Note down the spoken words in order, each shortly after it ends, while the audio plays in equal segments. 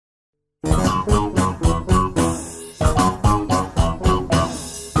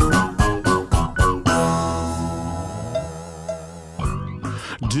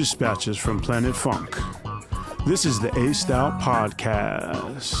Dispatches from Planet Funk. This is the Aced Out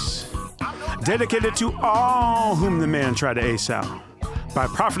Podcast, dedicated to all whom the man tried to ace out by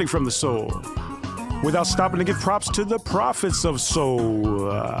profiting from the soul, without stopping to give props to the prophets of soul.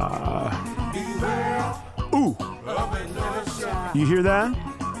 Ooh, you hear that?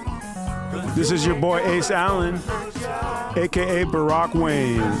 This is your boy Ace Allen, aka Barack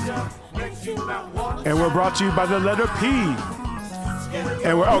Wayne, and we're brought to you by the letter P.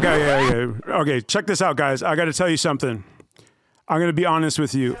 And we're okay. Check this out, guys. I got to tell you something. I'm going to be honest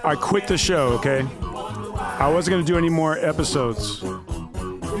with you. I quit the show, okay? I wasn't going to do any more episodes,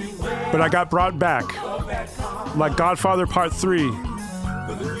 but I got brought back, like Godfather Part 3.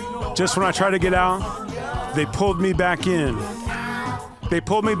 Just when I tried to get out, they pulled me back in. They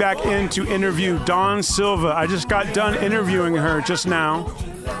pulled me back in to interview Dawn Silva. I just got done interviewing her just now.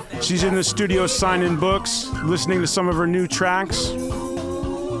 She's in the studio signing books, listening to some of her new tracks,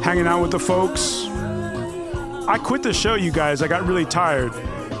 hanging out with the folks. I quit the show, you guys. I got really tired.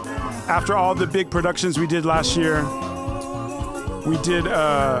 After all the big productions we did last year, we did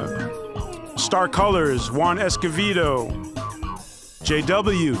Star Colors, Juan Escovedo,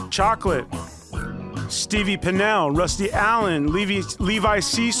 JW, Chocolate, Stevie Pinnell, Rusty Allen, Levi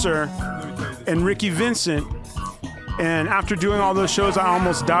Caesar, and Ricky Vincent. And after doing all those shows, I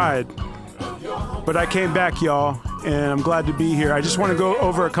almost died. But I came back, y'all, and I'm glad to be here. I just want to go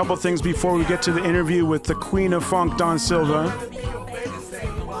over a couple things before we get to the interview with the Queen of Funk, Dawn Silva.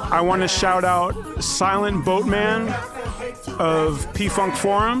 I want to shout out Silent Boatman of P-Funk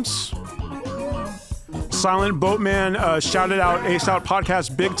Forums. Silent Boatman shouted out Aced Out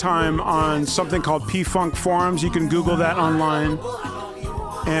Podcast big time on something called P-Funk Forums. You can Google that online.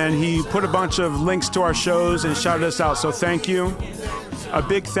 And he put a bunch of links to our shows and shouted us out, so thank you. A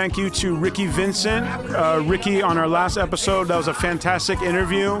big thank you to Ricky Vincent. Ricky, on our last episode, that was a fantastic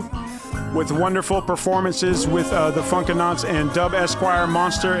interview with wonderful performances with the Funkanauts and Dub Esquire,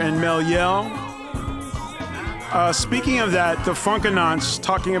 Monster, and Mel Yell. Speaking of that, the Funkanauts,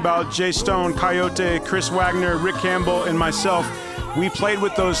 talking about Jay Stone, Coyote, Chris Wagner, Rick Campbell, and myself, we played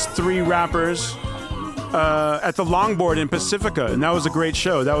with those three rappers at the Longboard in Pacifica, and that was a great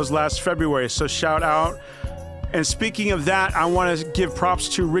show. That was last February, so shout out. And speaking of that, I want to give props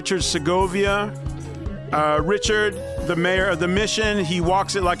to Richard Segovia. Richard, the mayor of the Mission, he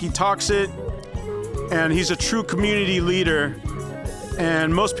walks it like he talks it, and he's a true community leader.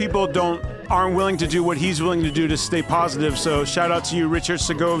 And most people aren't willing to do what he's willing to do to stay positive. So shout out to you, Richard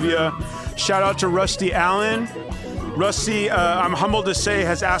Segovia. Shout out to Rusty Allen. Rusty, I'm humbled to say,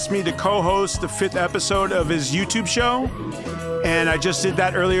 has asked me to co-host the 5th episode of his YouTube show. And I just did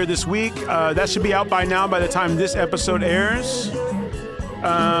that earlier this week. That should be out by now by the time this episode airs.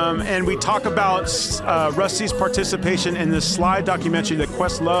 And we talk about Rusty's participation in the Slide documentary that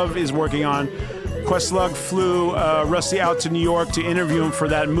Questlove is working on. Questlove flew Rusty out to New York to interview him for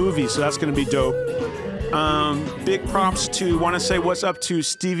that movie, so that's going to be dope. Big props to, want to say what's up to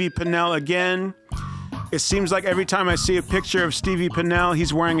Stevie Pinnell again. It seems like every time I see a picture of Stevie Pinnell,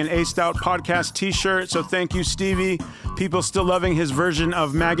 he's wearing an Aced Out Podcast t-shirt. So thank you, Stevie. People still loving his version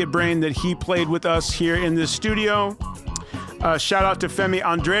of Maggot Brain that he played with us here in the studio. Shout out to Femi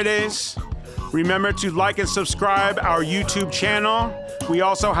Andredes. Remember to like and subscribe our YouTube channel. We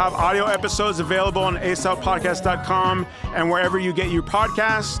also have audio episodes available on aceoutpodcast.com and wherever you get your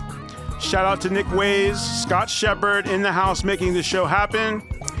podcasts. Shout out to Nick Ways, Scott Shepard in the house making the show happen.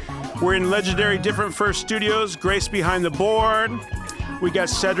 We're in legendary Different First Studios, Grace behind the board. We got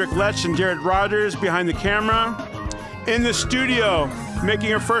Cedric Letch and Jared Rogers behind the camera. In the studio, making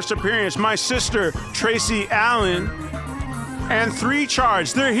her first appearance, my sister, Tracy Allen, and 3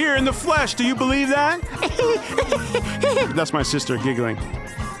 Charge. They're here in the flesh. Do you believe that? That's my sister giggling.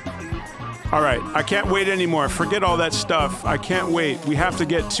 All right, I can't wait anymore. Forget all that stuff. I can't wait. We have to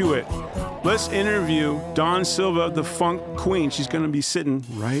get to it. Let's interview Dawn Silva, the Funk Queen. She's going to be sitting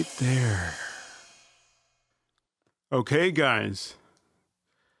right there. Okay, guys.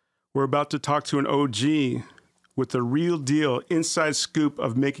 We're about to talk to an OG with the real deal inside scoop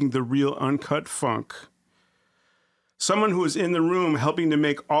of making the real uncut funk. Someone who is in the room helping to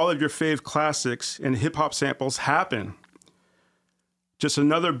make all of your fave classics and hip-hop samples happen. Just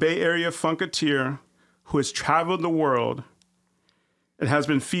another Bay Area funketeer who has traveled the world and has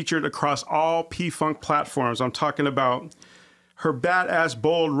been featured across all P-Funk platforms. I'm talking about her badass,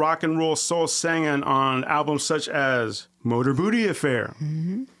 bold rock and roll soul singing on albums such as Motor Booty Affair,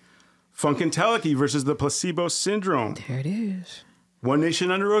 Funkenteleki versus the Placebo Syndrome. There it is. One Nation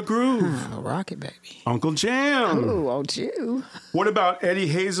Under a Groove. Rocket Baby. Uncle Jam. Oh, won't you? What about Eddie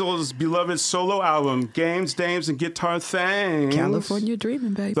Hazel's beloved solo album, Games, Dames, and Guitar Things? California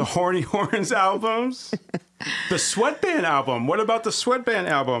Dreaming, baby. The Horny Horns albums. The Sweatband album. What about the Sweatband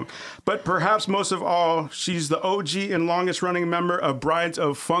album? But perhaps most of all, she's the OG and longest running member of Brides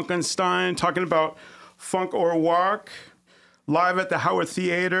of Funkenstein, talking about Funk or Walk, live at the Howard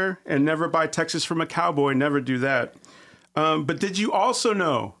Theater, and Never Buy Texas from a Cowboy. Never do that. But did you also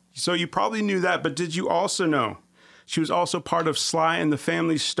know, so you probably knew that, but did you also know she was also part of Sly and the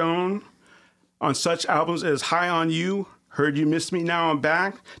Family Stone on such albums as High on You, Heard You Missed Me, Now I'm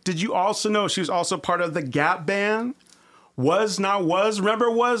Back? Did you also know she was also part of the Gap Band? Was Not Was?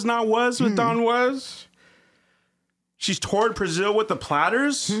 Remember Was Not Was with Don Was? She's toured Brazil with the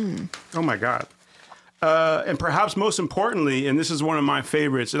Platters? Oh my God. And perhaps most importantly, and this is one of my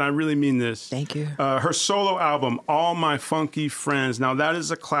favorites, and I really mean this. Thank you. Her solo album, All My Funky Friends. Now, that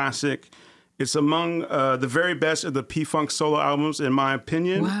is a classic. It's among the very best of the P-Funk solo albums, in my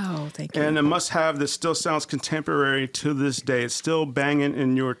opinion. Wow, thank you. And a must-have that still sounds contemporary to this day. It's still banging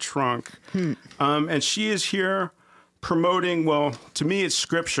in your trunk. And she is here promoting, well, to me, it's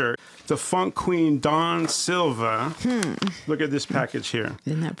scripture. The funk queen, Dawn Silva. Look at this package here.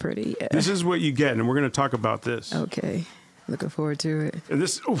 Isn't that pretty? Yeah. This is what you get, and we're going to talk about this. Okay. Looking forward to it. And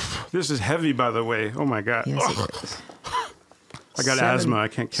this is heavy, by the way. Oh, my God. Yes, it is. I got asthma. I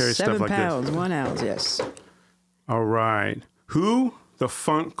can't carry stuff like 7 pounds, this. 1 ounce, yes. All right. Who? The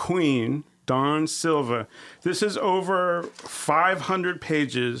funk queen, Dawn Silva. This is over 500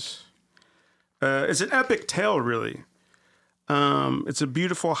 pages. It's an epic tale, really. It's a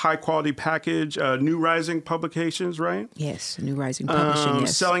beautiful, high-quality package. New Rising Publications, right? Yes, New Rising Publishing,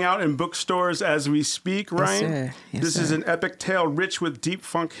 yes. Selling out in bookstores as we speak, right? Yes, sir. Yes, this is an epic tale rich with deep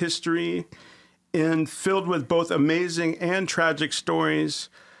funk history and filled with both amazing and tragic stories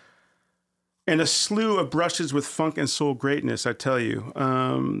and a slew of brushes with funk and soul greatness, I tell you.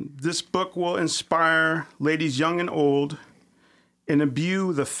 This book will inspire ladies young and old and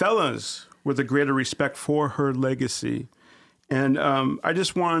imbue the fellas with a greater respect for her legacy. And I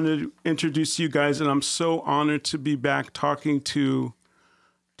just wanted to introduce you guys, and I'm so honored to be back talking to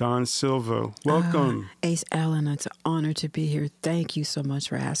Dawn Silva. Welcome. Ace Allen, it's an honor to be here. Thank you so much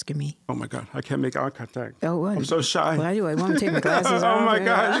for asking me. Oh, my God. I can't make eye contact. Oh, what? I'm so shy. Well, anyway, want to take my glasses off? Oh, my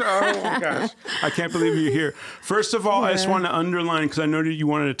gosh. I can't believe you're here. First of all, I just want to underline, because I know that you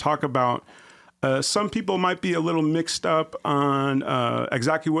wanted to talk about some people might be a little mixed up on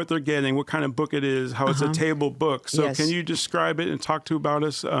exactly what they're getting, what kind of book it is, how it's a table book. So Yes. Can you describe it and talk to about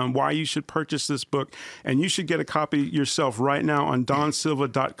us, why you should purchase this book? And you should get a copy yourself right now on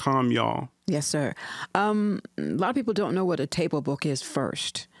DawnSilva.com, y'all. Yes, sir. A lot of people don't know what a table book is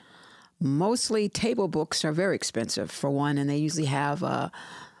first. Mostly table books are very expensive, for one, and they usually have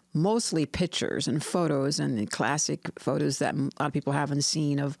mostly pictures and photos and the classic photos that a lot of people haven't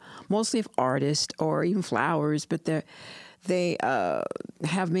seen of, mostly of artists or even flowers, but they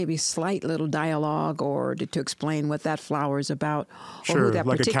have maybe slight little dialogue or to explain what that flower is about. Or Sure, who that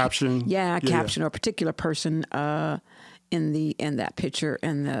like a caption. Yeah, a caption or a particular person in that picture.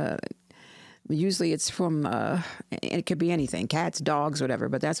 And usually it's from, it could be anything, cats, dogs, whatever,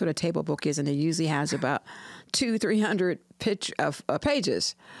 but that's what a table book is. And it usually has about 200-300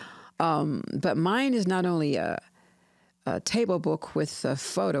 pages. But mine is not only a table book with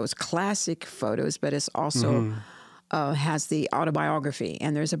photos, classic photos, but it's also has the autobiography.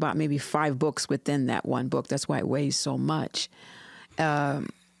 And there's about maybe 5 books within that one book. That's why it weighs so much.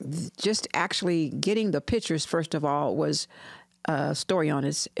 Just actually getting the pictures, first of all, was a story on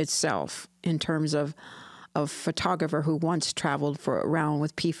itself in terms of a photographer who once traveled around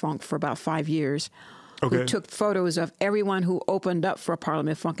with P-Funk for about 5 years, who took photos of everyone who opened up for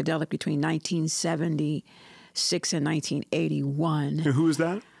Parliament Funkadelic between 1976 and 1981. And who is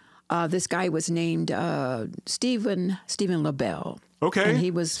that? This guy was named Stephen LaBelle. Okay. And he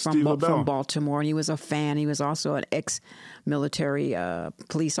was from Baltimore, and he was a fan. He was also an ex-military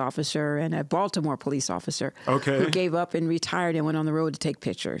police officer and a Baltimore police officer who gave up and retired and went on the road to take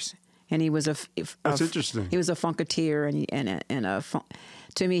pictures. And he was That's interesting. He was a funketeer,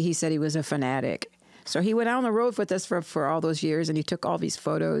 to me, he said he was a fanatic. So he went out on the road with us for all those years, and he took all these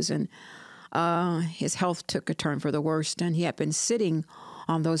photos, and his health took a turn for the worst, and he had been sitting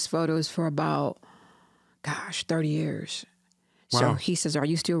on those photos for about, 30 years. Wow. So he says, "Are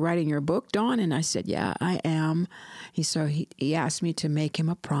you still writing your book, Dawn?" And I said, "Yeah, I am." He asked me to make him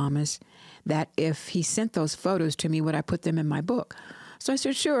a promise that if he sent those photos to me, would I put them in my book? So I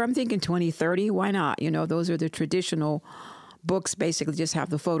said, "Sure." I'm thinking 20, 30. Why not? Those are the traditional books. Basically, just have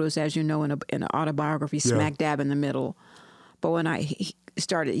the photos, as you know, in an autobiography, smack dab in the middle. But when he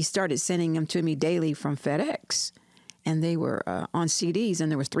started sending them to me daily from FedEx, and they were on CDs,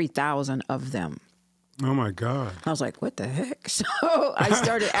 and there was 3,000 of them. Oh my God! I was like, "What the heck?" So I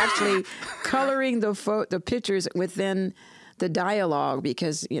started actually coloring the pictures within the dialogue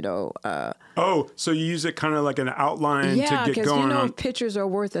because so you use it kind of like an outline to get going. Yeah, because pictures are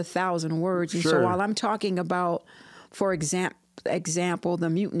worth 1,000 words, and so while I'm talking about, for example, the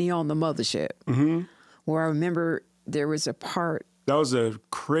mutiny on the mothership, where I remember there was a part. That was a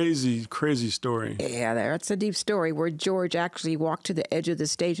crazy, crazy story. Yeah, that's a deep story where George actually walked to the edge of the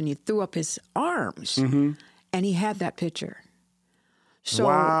stage and he threw up his arms, and he had that picture. So,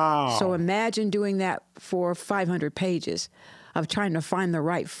 wow. So imagine doing that for 500 pages of trying to find the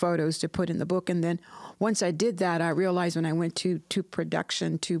right photos to put in the book. And then once I did that, I realized when I went to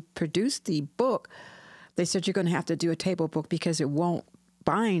production to produce the book, they said, you're going to have to do a table book because it won't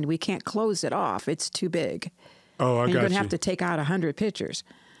bind. We can't close it off. It's too big. Oh, I got you. You're going to have to take out 100 pictures.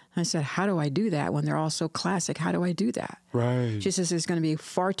 I said, how do I do that when they're all so classic? How do I do that? Right. She says it's going to be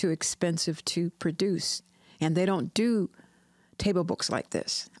far too expensive to produce. And they don't do table books like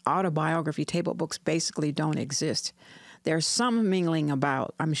this. Autobiography table books basically don't exist. There's some mingling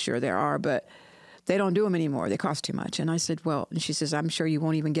about, I'm sure there are, but they don't do them anymore. They cost too much. And I said, well, and she says, I'm sure you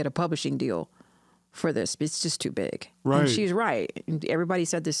won't even get a publishing deal for this. It's just too big. Right. And she's right. And everybody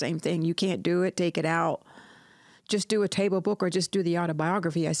said the same thing. You can't do it. Take it out. Just do a table book or just do the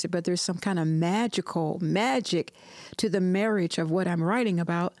autobiography. I said, but there's some kind of magic to the marriage of what I'm writing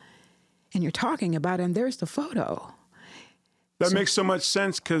about and you're talking about, and there's the photo. That makes so much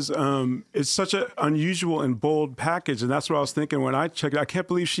sense because it's such an unusual and bold package. And that's what I was thinking when I checked it. I can't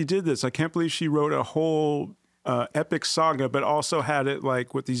believe she did this. I can't believe she wrote a whole epic saga, but also had it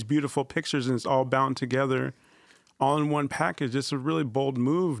like with these beautiful pictures and it's all bound together. All in one package. It's a really bold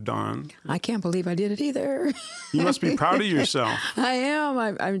move, Dawn. I can't believe I did it either. You must be proud of yourself. I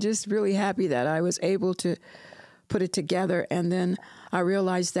am. I'm just really happy that I was able to put it together. And then I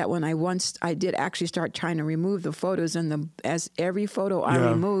realized that when I did actually start trying to remove the photos, and as every photo I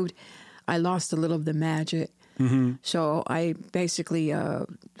removed, I lost a little of the magic. So I basically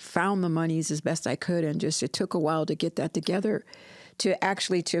found the monies as best I could, and it took a while to get that together to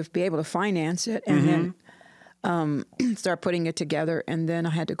be able to finance it, and then start putting it together. And then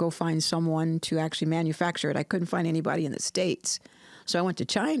I had to go find someone to actually manufacture it. I couldn't find anybody in the States. So I went to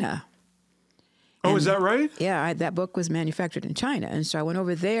China. Oh, is that right? Yeah, that book was manufactured in China. And so I went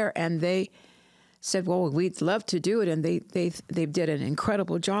over there and they said, well, we'd love to do it. And they did an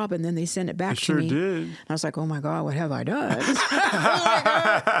incredible job. And then they sent it back to me. Sure did. And I was like, oh my God, what have I done?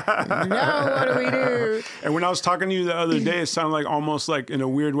 Now what do we do? And when I was talking to you the other day, it sounded like almost like in a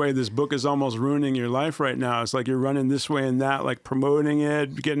weird way, this book is almost ruining your life right now. It's like you're running this way and that, like promoting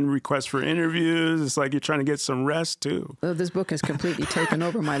it, getting requests for interviews. It's like you're trying to get some rest too. Well, this book has completely taken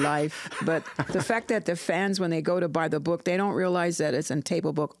over my life. But the fact that the fans, when they go to buy the book, they don't realize that it's a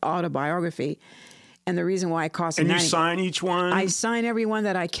table book autobiography. And the reason why it costs $90. And you sign each one? I sign every one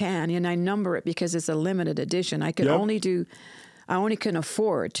that I can, and I number it because it's a limited edition. I only can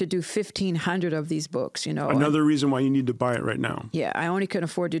afford to do 1,500 of these books, Another reason why you need to buy it right now. Yeah, I only can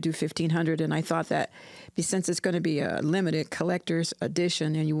afford to do 1,500, and I thought that since it's going to be a limited collector's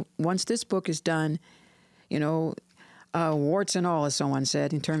edition, and once this book is done, warts and all, as someone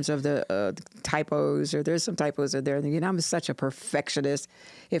said, in terms of the typos, or there's some typos in there. I'm such a perfectionist.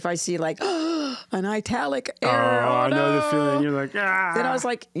 If I see like an italic error, I know the feeling. You're like, ah. Then I was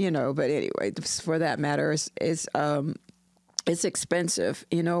like, But anyway, for that matter, it's expensive,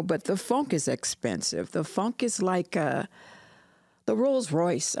 But the funk is expensive. The funk is like the Rolls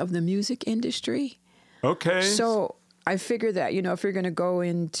Royce of the music industry. Okay. So I figure that if you're going to go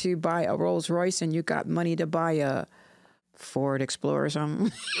in to buy a Rolls Royce and you got money to buy a Ford Explorer or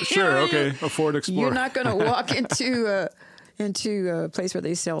something. Sure, okay, a Ford Explorer. You're not going to walk into a place where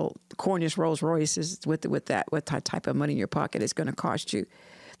they sell Cornish Rolls Royces with that type of money in your pocket. It's going to cost you.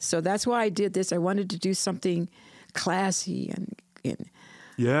 So that's why I did this. I wanted to do something classy and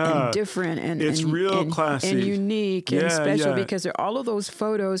different it's real classy and unique and special because all of those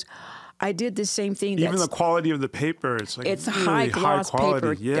photos. I did the same thing. Even the quality of the paper, it's like it's really high gloss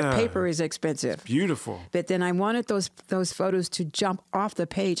paper. Yeah. The paper is expensive. It's beautiful. But then I wanted those photos to jump off the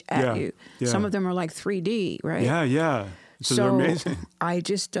page at you. Yeah. Some of them are like 3D, right? Yeah. So they're amazing. I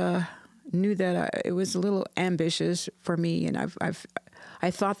just knew that it was a little ambitious for me, and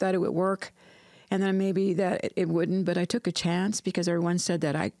I thought that it would work, and then maybe that it wouldn't. But I took a chance because everyone said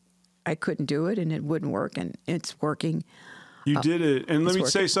that I couldn't do it and it wouldn't work, and it's working. You did it. And let me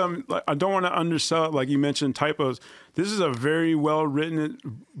say working. something. Like, I don't want to undersell it. Like you mentioned typos. This is a very well-written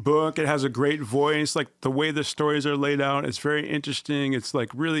book. It has a great voice. Like the way the stories are laid out, it's very interesting. It's like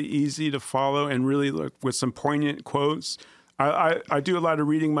really easy to follow and really like with some poignant quotes. I do a lot of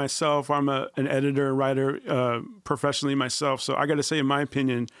reading myself. I'm an editor and writer professionally myself. So I got to say, in my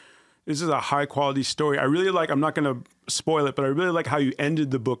opinion, this is a high-quality story. I really like, I'm not going to spoil it, but I really like how you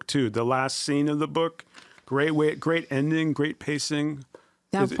ended the book too. The last scene of the book. Great ending, great pacing.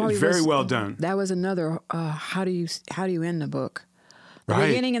 It's very well done. That was another. How do you end the book? The Right.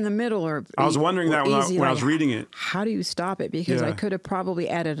 beginning and the middle are. I was wondering that when I was reading it. How do you stop it? Because I could have probably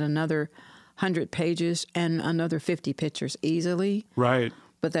added another 100 pages and another 50 pictures easily. Right.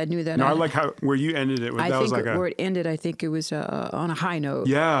 But I knew that. No, I like how where you ended it. I think where it ended, I think it was on a high note.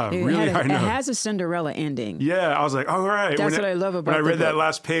 Yeah, really high note. It has a Cinderella ending. Yeah, I was like, all right. That's what I love about it. When I read that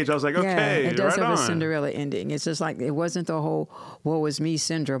last page, I was like, okay, it does right have on. a Cinderella ending. It's just like it wasn't the whole "woe is me"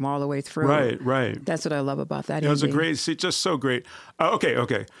 syndrome all the way through. Right. That's what I love about that. It was ending. just so great.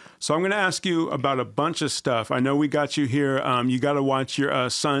 Okay. So I'm going to ask you about a bunch of stuff. I know we got you here. You got to watch your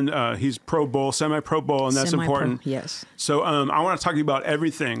son. He's Pro Bowl, semi-Pro Bowl, and that's important. Yes. So I want to talk to you about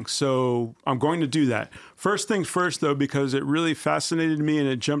everything. So I'm going to do that. First things first, though, because it really fascinated me and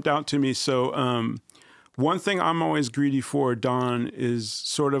it jumped out to me. So one thing I'm always greedy for, Don, is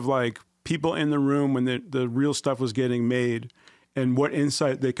sort of like people in the room when the real stuff was getting made and what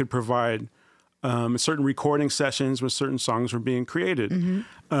insight they could provide. Certain recording sessions when certain songs were being created.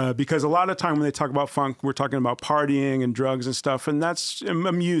 Mm-hmm. Because a lot of time when they talk about funk, we're talking about partying and drugs and stuff, and that's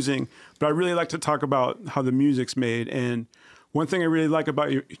amusing. But I really like to talk about how the music's made. And one thing I really like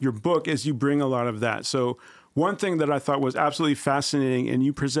about your book is you bring a lot of that. So one thing that I thought was absolutely fascinating, and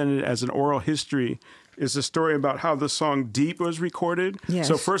you presented it as an oral history, is the story about how the song Deep was recorded. Yes.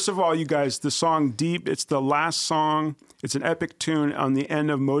 So first of all, you guys, the song Deep, it's the last song. It's an epic tune on the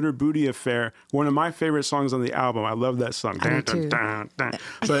end of Motor Booty Affair, one of my favorite songs on the album. I love that song. I do too.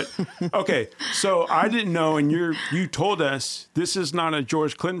 But, okay, so I didn't know, and you told us this is not a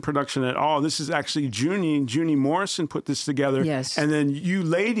George Clinton production at all. This is actually Junie Morrison put this together. Yes. And then you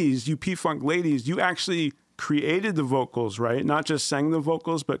ladies, you P-Funk ladies, you actually created the vocals, right? Not just sang the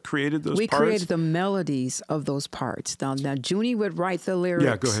vocals, but created those parts. We created the melodies of those parts. Now, Junie would write the lyrics.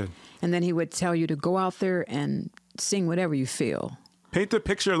 Yeah, go ahead. And then he would tell you to go out there and sing whatever you feel. Paint the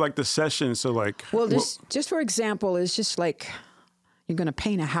picture like the session. So like, well, just for example, it's just like you're going to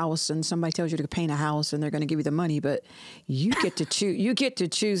paint a house, and somebody tells you to paint a house, and they're going to give you the money, but you get to choose. You get to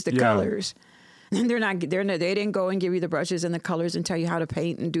choose the colors. And they didn't go and give you the brushes and the colors and tell you how to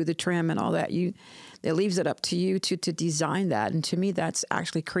paint and do the trim and all that. It leaves it up to you to design that. And to me, that's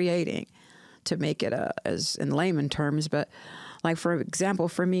actually creating, to make it as in layman terms. But like, for example,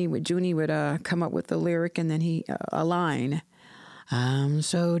 for me, Junie would come up with the lyric, and then a line. I'm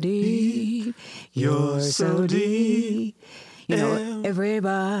so deep, you're so deep. You know,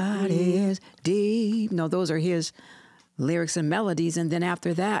 everybody is deep. No, those are his lyrics and melodies. And then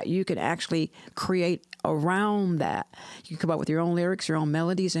after that, you can actually create around that. You come up with your own lyrics, your own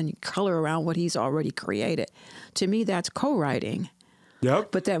melodies, and you color around what he's already created. To me, that's co-writing.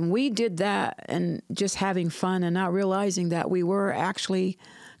 Yep. But then we did that and just having fun and not realizing that we were actually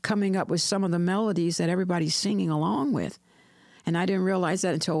coming up with some of the melodies that everybody's singing along with. And I didn't realize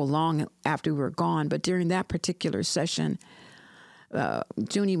that until long after we were gone. But during that particular session,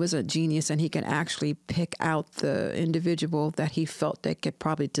 Junie was a genius, and he could actually pick out the individual that he felt that could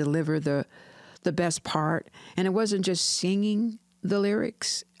probably deliver the best part. And it wasn't just singing the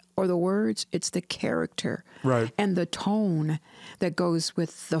lyrics or the words, it's the character and the tone that goes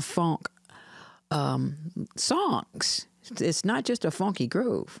with the funk songs. It's not just a funky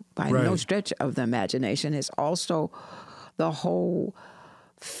groove by no stretch of the imagination. It's also the whole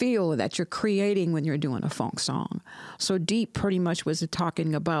feel that you're creating when you're doing a funk song. So Deep pretty much was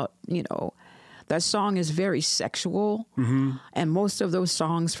talking about, that song is very sexual. Mm-hmm. And most of those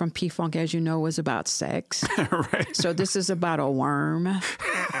songs from P-Funk, as you know, was about sex. Right. So this is about a worm,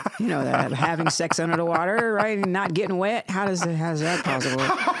 that having sex under the water, right? And not getting wet. How's that possible?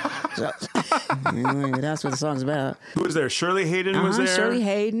 So, that's what the song's about. Who was there? Shirley Hayden was there? Shirley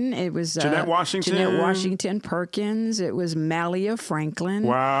Hayden. It was Jeanette Washington. Jeanette Washington Perkins. It was Malia Franklin.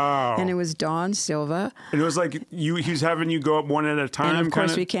 Wow. And it was Dawn Silva. And it was like he's having you go up one at a time. And of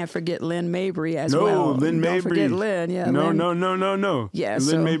course, we can't forget Lynn Mabry as well. No, Lynn Mabry. Don't forget Lynn. Yeah. No. Yeah. And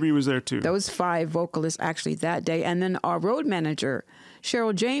Lynn Mabry was there too. Those 5 vocalists actually that day, and then our road manager,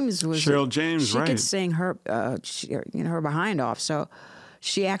 Cheryl James, She could sing her, her behind off. So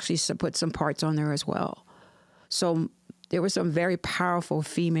she actually put some parts on there as well. So there were some very powerful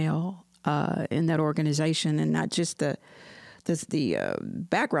female in that organization, and not just the the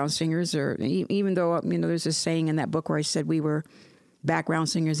background singers are, even though, there's a saying in that book where I said we were background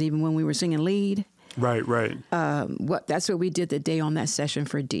singers even when we were singing lead. Right, right. That's what we did the day on that session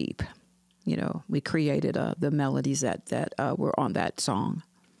for Deep. We created the melodies that were on that song.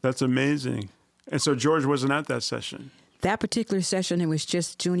 That's amazing. And so George wasn't at that session. That particular session, it was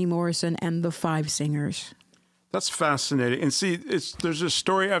just Junie Morrison and the 5 singers. That's fascinating. And see, there's just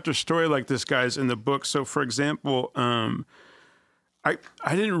story after story like this, guys, in the book. So, for example, I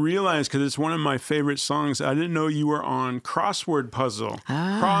didn't realize, because it's one of my favorite songs, I didn't know you were on Crossword Puzzle.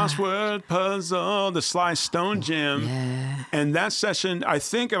 Crossword Puzzle, the Sly Stone Jam. Yeah. And that session, I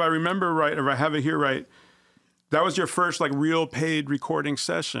think, if I remember right, or if I have it here right, that was your first real paid recording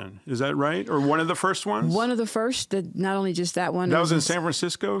session. Is that right? Or one of the first ones? One of the first, not only just that one. That was in San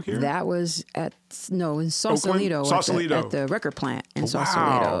Francisco here? That was in Sausalito. Sausalito. At the record plant in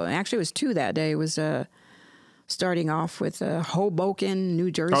Sausalito. And actually, it was 2 that day. It was starting off with Hoboken,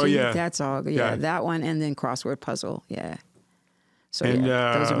 New Jersey. Oh, yeah. That's all. Yeah, that one. And then Crossword Puzzle. Yeah. So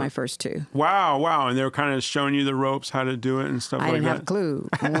those are my first 2. Wow. And they were kind of showing you the ropes, how to do it and stuff like that. I didn't have a clue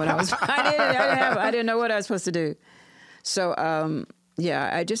on what I was. I didn't know what I was supposed to do. So,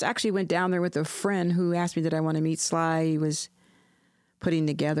 I just actually went down there with a friend who asked me that I want to meet Sly. He was putting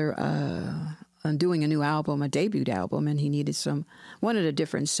together, doing a new album, a debut album, and he wanted a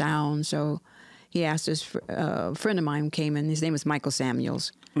different sound. So he asked a friend of mine came in. His name was Michael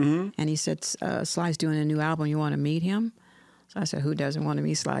Samuels. Mm-hmm. And he said, Sly's doing a new album. You want to meet him? So I said, who doesn't want to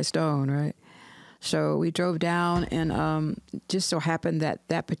meet Sly Stone, right? So we drove down, and just so happened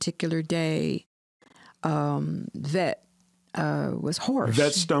that particular day, Vet was hoarse.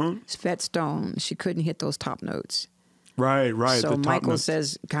 Vet Stone? Vet Stone. She couldn't hit those top notes. Right. So Michael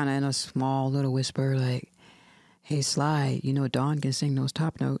says, kind of in a small little whisper, like, hey, Sly, Dawn can sing those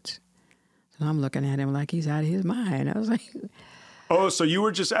top notes. So I'm looking at him like he's out of his mind. I was like... Oh, so you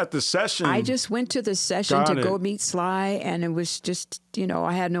were just at the session. I just went to the session to go meet Sly, and it was just,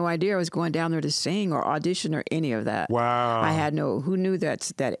 I had no idea I was going down there to sing or audition or any of that. Wow. I had who knew that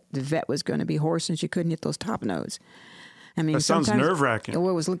the Vet was going to be hoarse and she couldn't hit those top notes. I mean, that sounds nerve-wracking.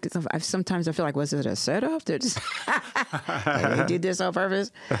 Sometimes I feel like, was it a setup? They did this on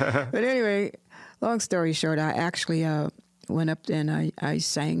purpose. But anyway, long story short, I actually went up and I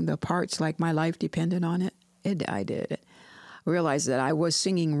sang the parts like my life depended on it. I did. Realized that I was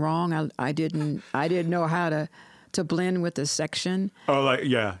singing wrong. I didn't know how to blend with the section. Oh, like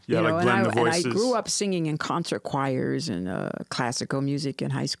blend the voices. And I grew up singing in concert choirs and classical music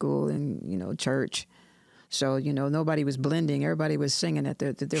in high school and church. So nobody was blending. Everybody was singing at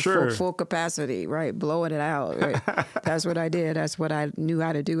their full capacity, right? Blowing it out. Right? That's what I did. That's what I knew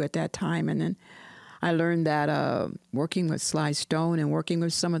how to do at that time. And then I learned that working with Sly Stone and working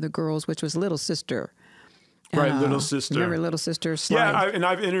with some of the girls, which was Little Sister. Right, Little Sister. Remember Little Sister? Sly? Yeah, and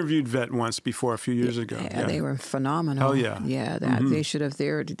I've interviewed Vet once before, a few years ago. Yeah, they were phenomenal. Oh, yeah. Yeah, they should have,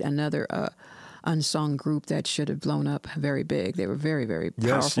 they're another unsung group that should have blown up very big. They were very, very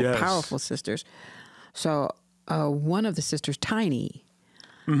powerful, powerful sisters. So one of the sisters, Tiny.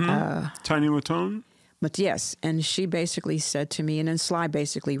 Mm-hmm. Tiny Watone? But yes, and she basically said to me, and then Sly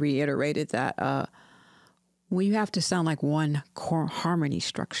basically reiterated that, well, you have to sound like one harmony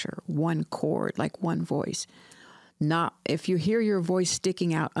structure, one chord, like one voice. Not if you hear your voice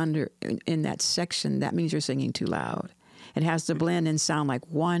sticking out in that section, that means you're singing too loud. It has to blend and sound like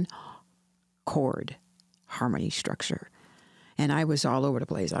one chord, harmony structure. And I was all over the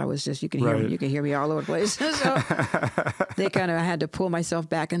place. I was just, you can hear me all over the place. So they kind of had to pull myself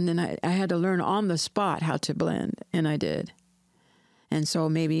back, and then I had to learn on the spot how to blend, and I did. And so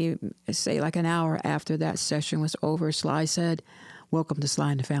maybe, say, like an hour after that session was over, Sly said, "Welcome to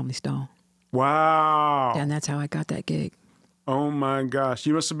Sly and the Family Stone." Wow. And that's how I got that gig. Oh, my gosh.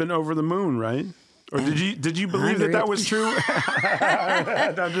 You must have been over the moon, right? Or did you believe that was true?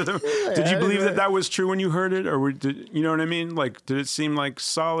 Did you believe that was true when you heard it? Or you know what I mean? Like, did it seem like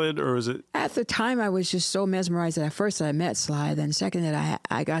solid, or was it? At the time, I was just so mesmerized that at first I met Sly. Then second, that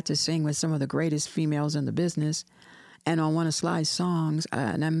I got to sing with some of the greatest females in the business. And on one of Sly's songs,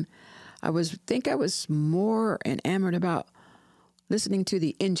 and I was more enamored about listening to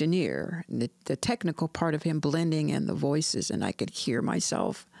the engineer, the technical part of him blending and the voices, and I could hear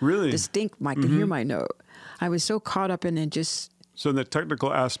myself distinct. I could hear my note. I was so caught up in it, just so the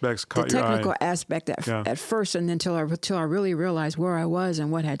technical aspects caught your eye. The technical aspect at first, and until I really realized where I was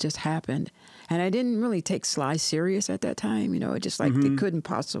and what had just happened. And I didn't really take Sly serious at that time, it just like it couldn't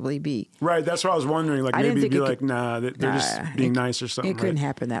possibly be. Right, that's what I was wondering. Like maybe be like, they're just being nice or something. It couldn't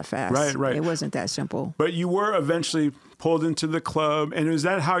happen that fast. Right. It wasn't that simple. But you were eventually pulled into the club. And is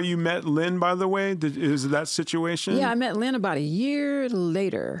that how you met Lynn, by the way? Is it that situation? Yeah, I met Lynn about a year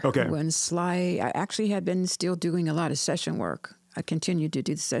later. Okay. When Sly, I actually had been still doing a lot of session work. I continued to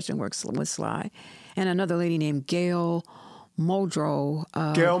do the session work with Sly. And another lady named Gail Muldrow.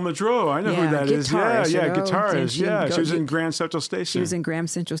 Gail Muldrow, I know who that is. Yeah, guitarist. Yeah, she was in Grand Central Station. She was in Grand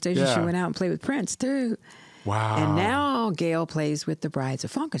Central Station. Yeah. She went out and played with Prince, too. Wow. And now Gail plays with the Brides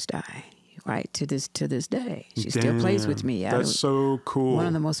of Funkenstein, right, to this day. She still plays with me. That's so cool. One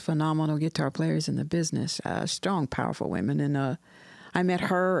of the most phenomenal guitar players in the business. Strong, powerful women. And I met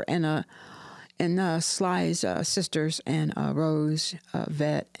her and Sly's sisters and Rose,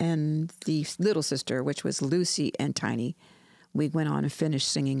 Vet, and the little sister, which was Lucy and Tiny. We went on and finished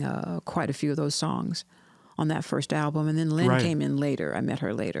singing quite a few of those songs on that first album. And then Lynn came in later. I met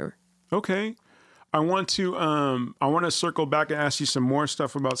her later. Okay. I want to circle back and ask you some more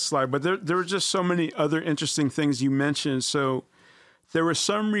stuff about Sly, but there were just so many other interesting things you mentioned. So there were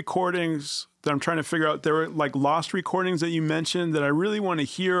some recordings that I'm trying to figure out. There were like lost recordings that you mentioned that I really want to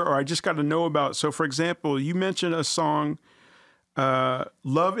hear or I just got to know about. So for example, you mentioned a song,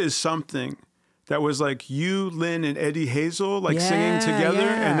 Love Is Something, that was like you, Lynn, and Eddie Hazel singing together.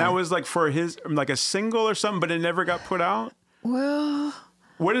 Yeah. And that was like for his, like a single or something, but it never got put out? Well...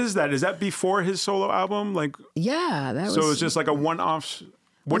 What is that? Is that before his solo album? Yeah, that was. So it's just like a one-off.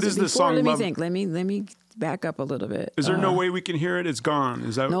 What is the song? Let me think. Let me back up a little bit. Is there no way we can hear it? It's gone.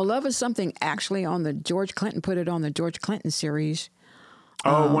 Is that? No, Love Is Something. Actually, on the George Clinton put it on the George Clinton series.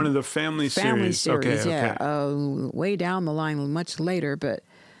 Oh, one of the family series. Okay, yeah. Okay. Way down the line, much later, but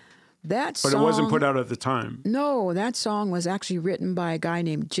that song. But it wasn't put out at the time. No, that song was actually written by a guy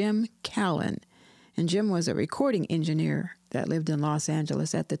named Jim Callan, and Jim was a recording engineer that lived in Los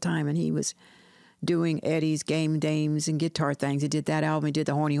Angeles at the time, and he was doing Eddie's Game Dames and Guitar Things. He did that album. He did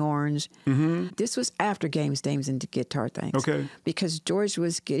the Horny Horns. Mm-hmm. This was after Games, Dames, and Guitar Things. Okay. Because George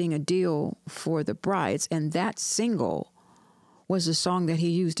was getting a deal for the Brides, and that single was the song that he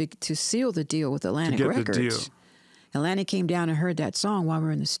used to seal the deal with Atlantic Records. The deal. Atlantic came down and heard that song while we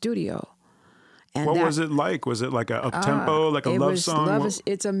were in the studio. And what was it like? Was it like a up-tempo, like a love song?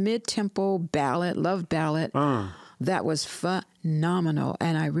 It's a mid-tempo ballad, love ballad. That was phenomenal.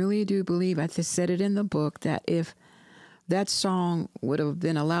 And I really do believe, I said it in the book, that if that song would have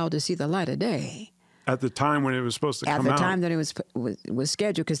been allowed to see the light of day. At the time when it was supposed to come out. At the time that it was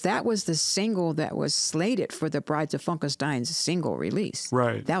scheduled, because that was the single that was slated for the Brides of Funkenstein's single release.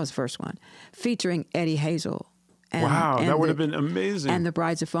 Right. That was the first one, featuring Eddie Hazel. Wow, that would have been amazing. And the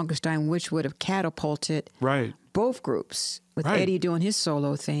Brides of Funkenstein, which would have catapulted both groups, with Eddie doing his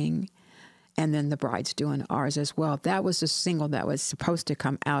solo thing, and then the Brides doing ours as well. That was the single that was supposed to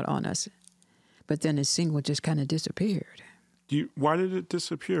come out on us. But then the single just kind of disappeared. Why did it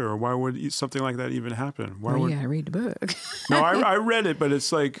disappear? Or why would something like that even happen? You got to read the book. No, I read it, but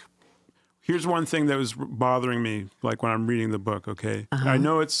it's like, here's one thing that was bothering me, like when I'm reading the book, okay? Uh-huh. I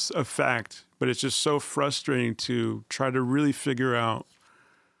know it's a fact, but it's just so frustrating to try to really figure out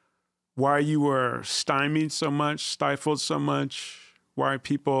why you were stymied so much, stifled so much, why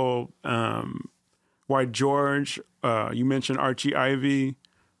people, why George, you mentioned Archie Ivy,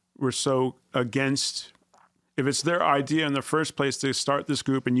 were so against, if it's their idea in the first place to start this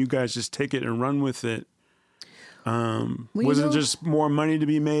group and you guys just take it and run with it, was it just more money to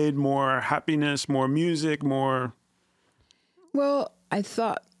be made, more happiness, more music, more? Well, I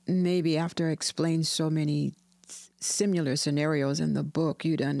thought maybe after I explained so many similar scenarios in the book,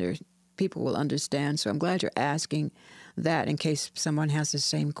 people will understand. So I'm glad you're asking that in case someone has the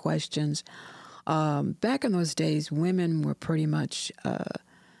same questions. Back in those days, women were pretty much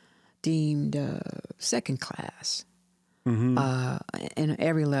deemed second class. Mm-hmm. In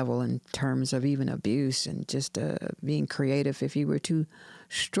every level, in terms of even abuse and just being creative. If you were too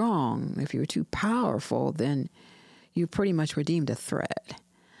strong, if you were too powerful, then you pretty much were deemed a threat.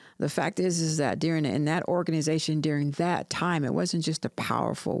 The fact is that in that organization during that time, it wasn't just the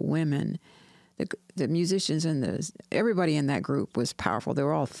powerful women. The musicians and everybody in that group was powerful. They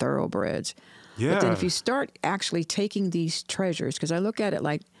were all thoroughbreds. Yeah. But then if you start actually taking these treasures, because I look at it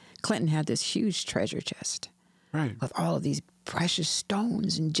like Clinton had this huge treasure chest. Right. With all of these precious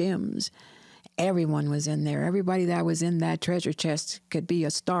stones and gems. Everyone was in there. Everybody that was in that treasure chest could be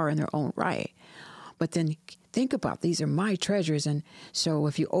a star in their own right. But then think about, these are my treasures. And so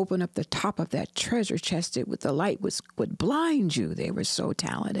if you open up the top of that treasure chest, the light would blind you. They were so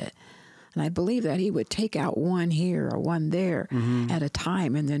talented. And I believe that he would take out one here or one there at a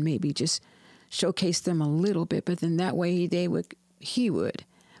time and then maybe just showcase them a little bit. But then that way he would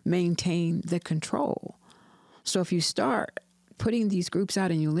maintain the control. So if you start putting these groups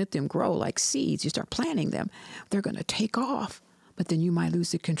out and you let them grow like seeds. You start planting them. They're going to take off, but then you might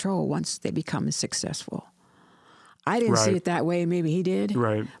lose the control once they become successful. I didn't see it that way. Maybe he did.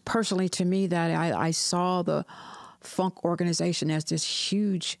 Right. Personally, to me, that I saw the funk organization as this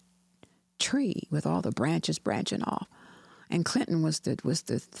huge tree with all the branches branching off. And Clinton was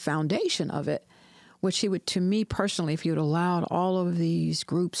the foundation of it, which he would, to me personally, if he would allowed all of these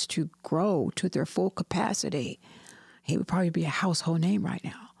groups to grow to their full capacity, he would probably be a household name right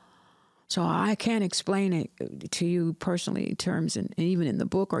now. So I can't explain it to you personally in terms, and even in the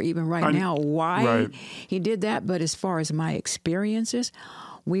book or even now, why he did that. But as far as my experiences,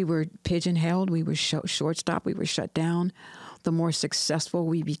 we were pigeonholed, we were shortstop, we were shut down. The more successful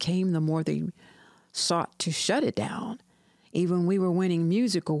we became, the more they sought to shut it down. Even we were winning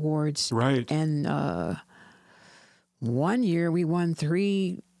music awards. Right. And one year we won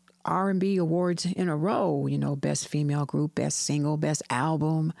 3 R&B awards in a row, best female group, best single, best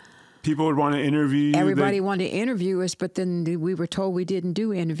album. People would want to interview you. Everybody wanted to interview us, but then we were told we didn't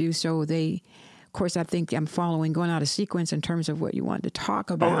do interviews. So of course, I think I'm going out of sequence in terms of what you wanted to talk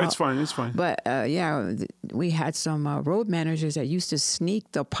about. Oh, it's fine. But we had some road managers that used to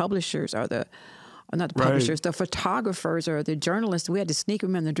sneak the publishers or not the publishers, the photographers or the journalists. We had to sneak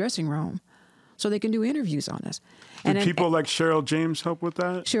them in the dressing room so they can do interviews on us. Did people like Cheryl James help with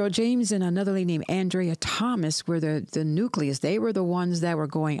that? Cheryl James and another lady named Andrea Thomas were the nucleus. They were the ones that were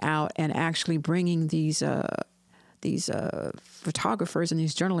going out and actually bringing these photographers and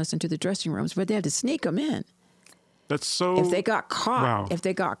these journalists into the dressing rooms, but they had to sneak them in. That's so... If they got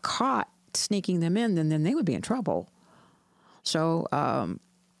caught sneaking them in, then they would be in trouble. So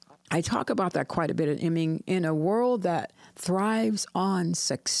I talk about that quite a bit. I mean, in a world that thrives on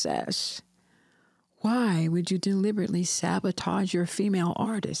success, why would you deliberately sabotage your female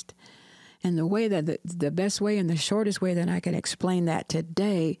artist? And the way that the best way and the shortest way that I can explain that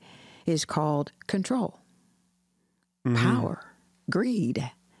today is called control, power,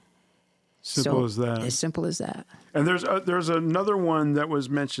 greed. Simple as that. As simple as that. And there's another one that was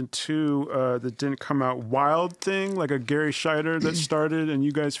mentioned too that didn't come out. Wild Thing, like a Gary Scheider that started and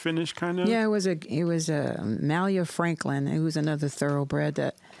you guys finished, kind of. Yeah, it was Malia Franklin, who was another thoroughbred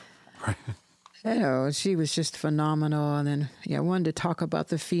that. Right. She was just phenomenal. And then I wanted to talk about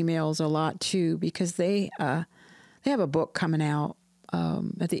the females a lot too, because they have a book coming out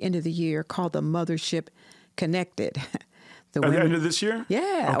at the end of the year called The Mothership Connected. At the end of this year?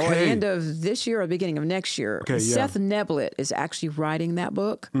 Yeah, okay. Or the end of this year or beginning of next year. Okay, Seth Neblett is actually writing that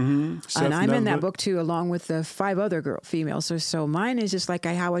book. Mm-hmm. And I'm in that book too, along with the 5 other females. So mine is just like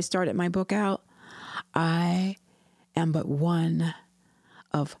how I started my book out. I am but one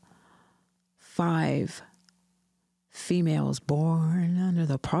of 5 females born under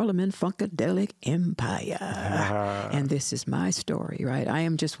the Parliament Funkadelic Empire. And this is my story, right? I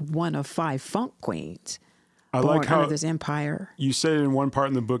am just one of 5 funk queens. I like how under this empire. You say in one part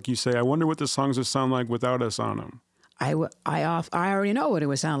in the book, you say, I wonder what the songs would sound like without us on them. I already know what it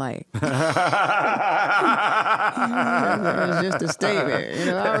would sound like. It was just a statement.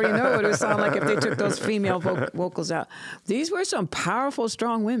 I already know what it would sound like if they took those female vocals out. These were some powerful,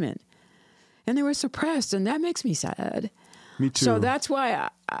 strong women. And they were suppressed, and that makes me sad. Me too. So that's why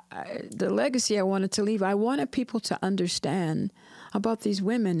the legacy I wanted to leave, I wanted people to understand about these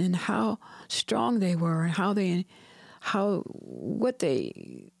women and how strong they were and what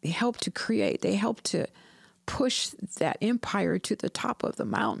they helped to create. They helped to push that empire to the top of the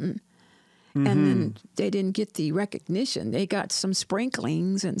mountain. Mm-hmm. And then they didn't get the recognition. They got some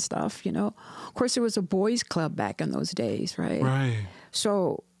sprinklings and stuff, Of course, there was a boys' club back in those days, right? Right.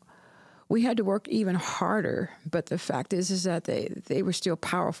 So we had to work even harder. But the fact is that they were still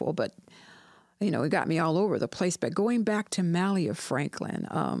powerful. But, it got me all over the place. But going back to Malia Franklin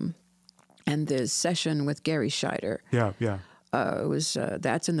and the session with Gary Scheider. Yeah. It was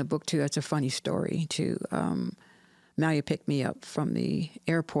that's in the book, too. That's a funny story, too. Malia picked me up from the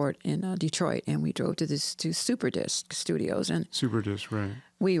airport in Detroit, and we drove to Superdisc Studios. And Superdisc, right.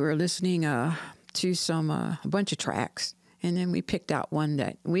 We were listening to a bunch of tracks, and then we picked out one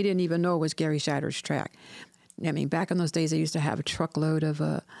that we didn't even know was Gary Scheider's track. I mean, back in those days, they used to have a truckload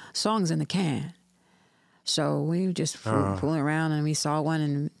of songs in the can. So we were just fooling around, and we saw one,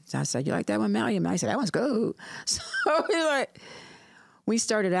 and I said, "You like that one, Malia?" And I said, "That one's good." So we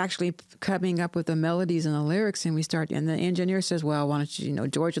started actually coming up with the melodies and the lyrics, and and the engineer says, "Well, why don't you,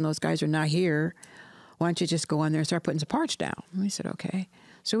 George and those guys are not here. Why don't you just go in there and start putting some parts down?" And we said, "Okay."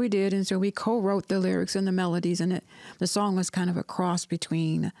 So we did, and so we co-wrote the lyrics and the melodies, and the song was kind of a cross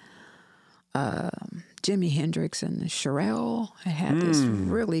between Jimi Hendrix and Cherelle. It had this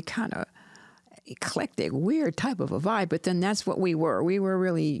really kind of eclectic, weird type of a vibe. But then that's what we were. We were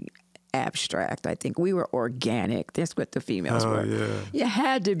really abstract. I think we were organic. That's what the females were. Yeah. You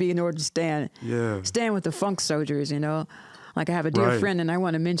had to be in order to stand with the funk soldiers, you know. Like I have a dear friend, and I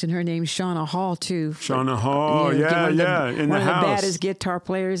want to mention her name, Shauna Hall, too. Shauna Hall, in the house. One of the baddest guitar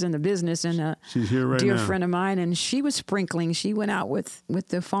players in the business, and she's here right dear now. Friend of mine, and she was sprinkling. She went out with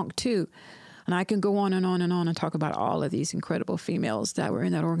the funk, too. And I can go on and on and on and talk about all of these incredible females that were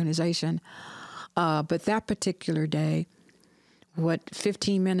in that organization. But that particular day,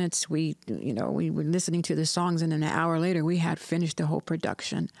 15 minutes, we were listening to the songs, and then an hour later, we had finished the whole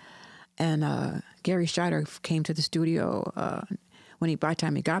production. And Gary Scheider came to the studio. By the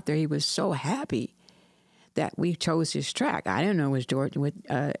time he got there, he was so happy that we chose his track. I didn't know it was George with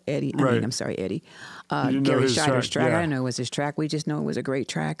Eddie. Right. I'm sorry, Eddie. Gary Scheider's track. Yeah. I didn't know it was his track. We just know it was a great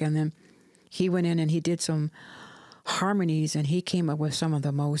track. And then he went in and he did some harmonies, and he came up with some of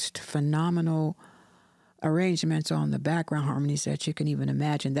the most phenomenal arrangements on the background harmonies that you can even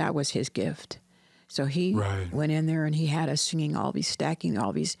imagine. That was his gift. So he went in there and he had us singing stacking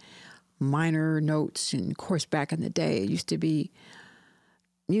all these minor notes. And of course, back in the day, it used to be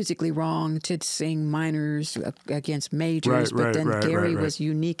musically wrong to sing minors against majors. But then Gary was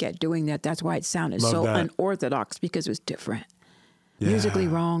unique at doing that. That's why it sounded unorthodox, because it was different. Yeah. Musically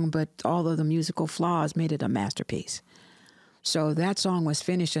wrong, but all of the musical flaws made it a masterpiece. So that song was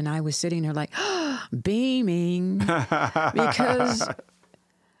finished, and I was sitting there like, beaming, because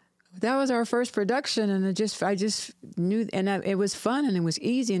that was our first production, and I just knew, and it was fun, and it was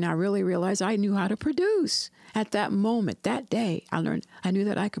easy, and I really realized I knew how to produce at that moment, that day. I knew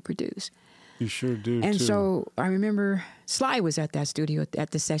that I could produce. You sure do, and too. so I remember Sly was at that studio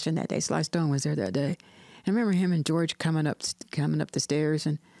at the session that day. Sly Stone was there that day. I remember him and George coming up the stairs,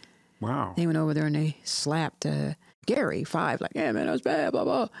 and they went over there and they slapped Gary 5, like, "Yeah, man, that was bad, blah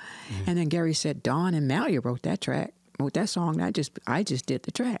blah." Mm-hmm. And then Gary said, "Don and Malia wrote that song. I just did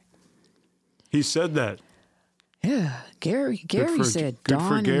the track." He said that. Yeah, Gary said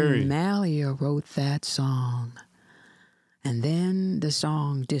Don and Malia wrote that song, and then the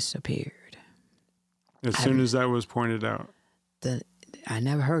song disappeared. As soon as that was pointed out, I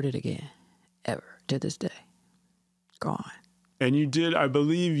never heard it again, ever. To this day, gone. And you did, I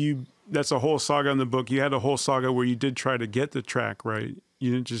believe that's a whole saga in the book. You had a whole saga where you did try to get the track, right?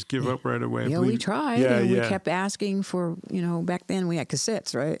 You didn't just give up right away. Yeah, we tried. We kept asking for, back then we had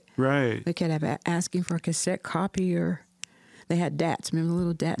cassettes, right? Right. We kept asking for a cassette copy, or they had DATs. Remember the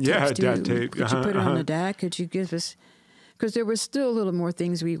little DAT tapes? Yeah, DAT tape. Could you put it on the DAT? Could you give us, because there was still a little more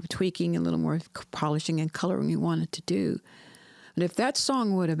things we were tweaking, a little more polishing and coloring we wanted to do. But if that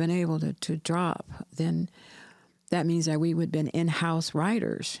song would have been able to drop, then that means that we would have been in-house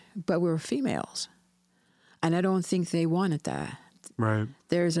writers, but we were females. And I don't think they wanted that. Right.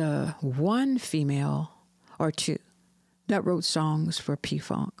 There's one female or two that wrote songs for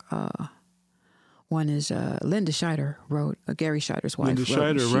P-Funk. One is Linda Scheider wrote, Gary Scheider's wife. Linda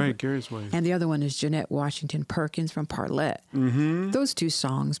Scheider, right, Gary's wife. And the other one is Jeanette Washington Perkins from Parlette. Mm-hmm. Those two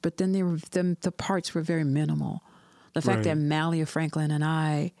songs, but then the parts were very minimal. The fact that Malia Franklin and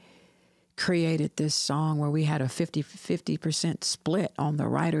I created this song where we had a 50% split on the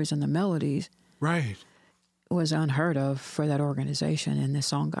writers and the melodies was unheard of for that organization, and the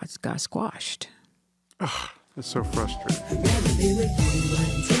song got squashed. Ugh, that's so frustrating. I'd rather be with you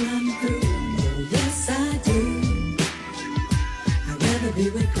until I'm through. Oh, yes, I do. I'd rather be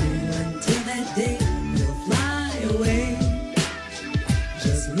with you until that day you'll fly away.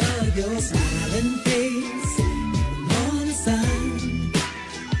 Just love your smiling face in the morning sun.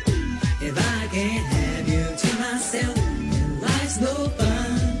 If I can't have you to myself, then life's no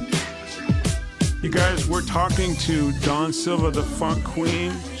fun. You guys, we're talking to Dawn Silva, the Funk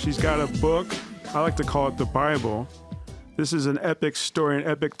Queen. She's got a book. I like to call it the Bible. This is an epic story, an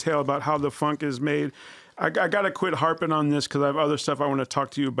epic tale about how the funk is made. I got to quit harping on this because I have other stuff I want to talk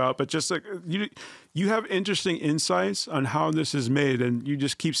to you about. But just like you have interesting insights on how this is made, and you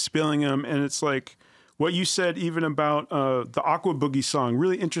just keep spilling them. And it's like what you said even about the Aqua Boogie song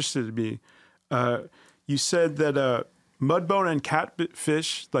really interested me. You said that Mudbone and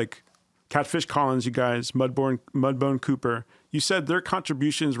Catfish, like Catfish Collins, you guys, Mudbone Cooper, you said their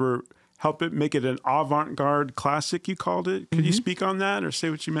contributions were help it make it an avant-garde classic, you called it. Could you speak on that or say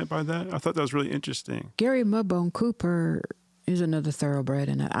what you meant by that? I thought that was really interesting. Gary Mudbone Cooper is another thoroughbred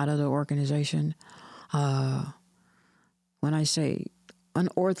out of the organization. When I say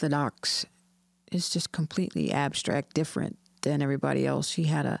unorthodox, it's just completely abstract, different than everybody else. He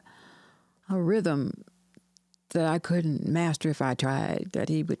had a rhythm that I couldn't master if I tried, that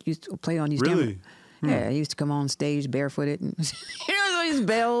he used to play on. Really? Yeah, he used to come on stage barefooted and his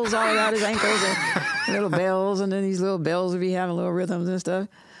bells all around his ankles and little bells, and then these little bells would be having little rhythms and stuff.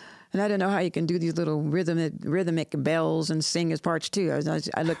 And I didn't know how you can do these little rhythmic bells and sing his parts too.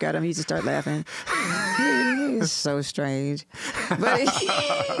 I look at him, he just start laughing. He's so strange, but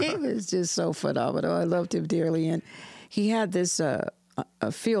he was just so phenomenal. I loved him dearly, and he had this a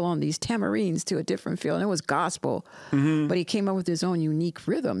feel on these tamarines to a different feel, and it was gospel. But he came up with his own unique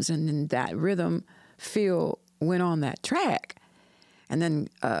rhythms, and then that rhythm feel went on that track. And then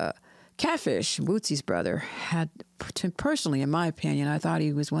Catfish, Bootsy's brother, had, personally, in my opinion, I thought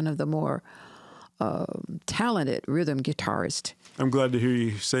he was one of the more talented rhythm guitarists. I'm glad to hear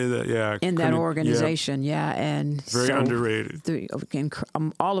you say that. Yeah, in that organization, yeah, and very so underrated.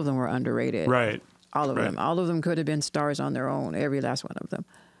 All of them were underrated. Right. All of right. them. All of them could have been stars on their own. Every last one of them.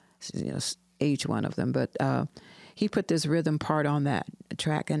 You know, each one of them. But he put this rhythm part on that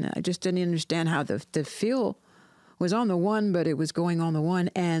track, and I just didn't understand how the feel was on the one, but it was going on the one,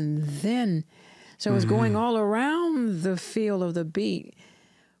 and then so it was going all around the feel of the beat,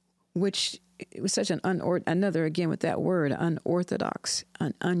 which it was such an another, again with that word, unorthodox,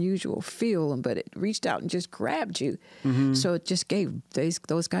 an unusual feel, but it reached out and just grabbed you. So it just gave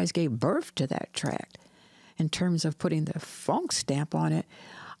those guys gave birth to that track. In terms of putting the funk stamp on it,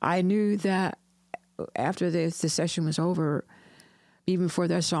 I knew that after the session was over, even before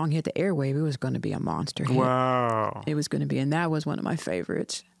that song hit the airwave, it was going to be a monster hit. Wow. It was going to be, and that was one of my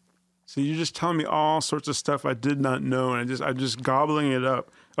favorites. So you're just telling me all sorts of stuff I did not know, and I'm just gobbling it up.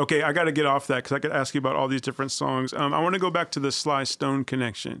 Okay, I got to get off that because I could ask you about all these different songs. I want to go back to the Sly Stone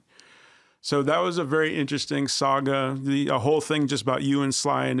connection. So that was a very interesting saga. A whole thing just about you and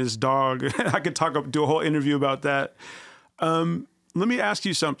Sly and his dog. I could do a whole interview about that. Let me ask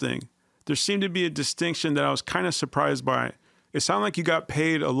you something. There seemed to be a distinction that I was kind of surprised by. It sounded like you got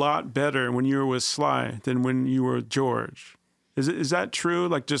paid a lot better when you were with Sly than when you were with George. Is that true?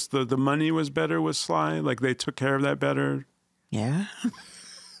 Like just the money was better with Sly? Like they took care of that better? Yeah.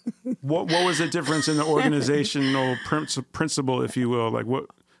 What was the difference in the organizational principle, if you will? Like what?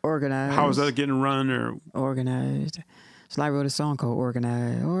 Organized. How was that getting run or? Organized. Sly wrote a song called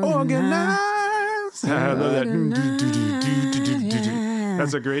Organized. Organized. I love that.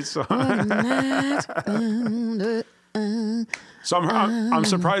 That's a great song. So I'm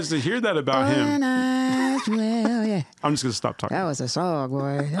surprised to hear that about him. Well, yeah. I'm just gonna stop talking. That was a song,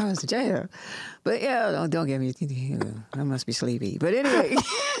 boy. That was a jam. But yeah, don't get me. I must be sleepy. But anyway,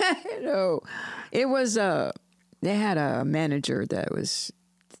 it was. They had a manager that was,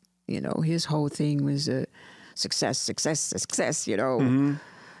 his whole thing was success.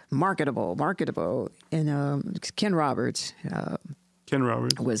 Marketable. And Ken Roberts. Ken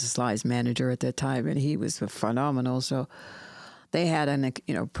Roberts was Sly's manager at that time, and he was phenomenal. So they had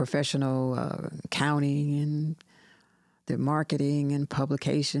professional accounting and the marketing and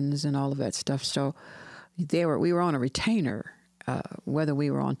publications and all of that stuff. So we were on a retainer, whether we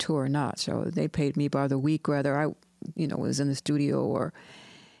were on tour or not. So they paid me by the week, whether I was in the studio or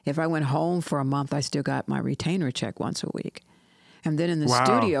if I went home for a month, I still got my retainer check once a week. And then in the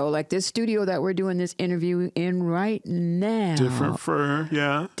studio, like this studio that we're doing this interview in right now. Different Fur,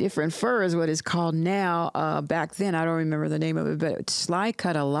 yeah. Different Fur is what it's called now. Back then, I don't remember the name of it, but Sly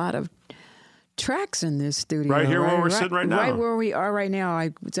cut a lot of tracks in this studio. Right here where we're sitting right now. Right where we are right now.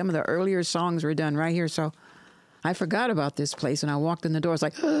 Some of the earlier songs were done right here. So I forgot about this place, and I walked in the door. It's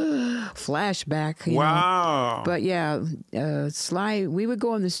like, flashback. Wow. But yeah, Sly, we would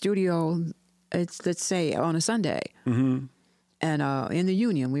go in the studio, let's say, on a Sunday. Mm-hmm. And in the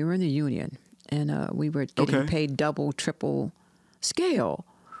union, we were in the union, and we were getting paid double, triple scale.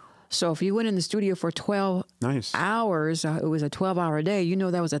 So if you went in the studio for 12 hours, it was a 12-hour day,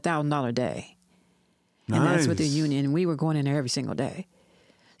 that was $1,000 day. Nice. And that's with the union. We were going in there every single day.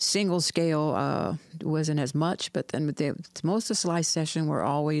 Single scale wasn't as much, but then most of Sly's session were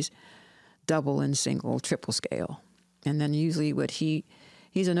always double and single, triple scale. And then usually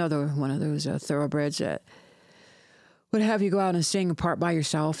he's another one of those thoroughbreds that would have you go out and sing a part by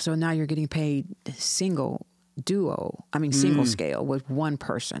yourself. So now you're getting paid single scale with one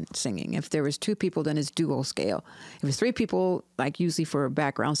person singing. If there was two people, then it's duo scale. If it's three people, like usually for a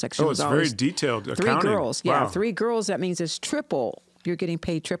background section, it's very detailed three accounting. Girls. Wow. Yeah, 3 girls, that means it's triple. You're getting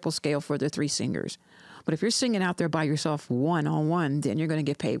paid triple scale for the 3 singers. But if you're singing out there by yourself one-on-one, then you're going to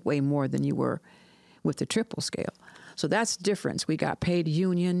get paid way more than you were with the triple scale. So that's the difference. We got paid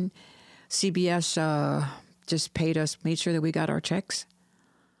union. CBS just made sure that we got our checks.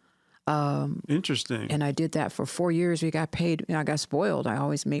 Interesting. And I did that for 4 years. We got paid. I got spoiled.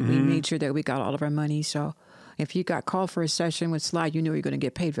 We made sure that we got all of our money. So if you got called for a session with Sly, you knew you were going to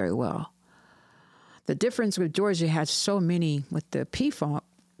get paid very well. The difference with Georgia had so many, with the P-Funk,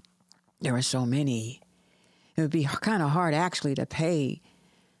 there were so many. It would be kind of hard actually to pay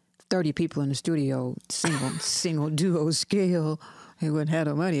 30 people in the studio, single duo scale. He wouldn't have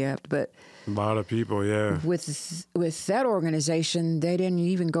the money after, but a lot of people, yeah. With that organization, they didn't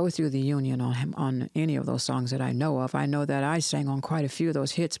even go through the union on any of those songs that I know of. I know that I sang on quite a few of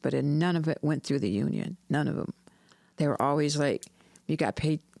those hits, but none of it went through the union. None of them. They were always like, you got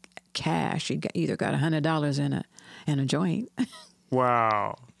paid cash. You either got $100 in a joint.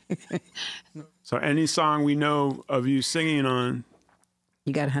 Wow. So any song we know of you singing on,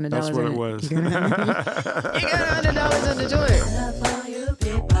 you got $100. That's what it was. You got $100 in the joint.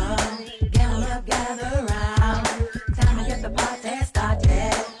 Gather round. Time to get the party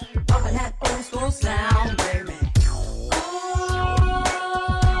started. Bumping that old school sound, baby.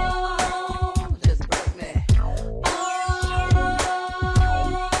 Oh, just break me. Oh,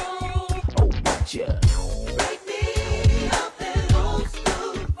 gotcha. Break me up that old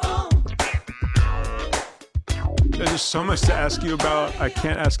school funk. There's so much to ask you about. I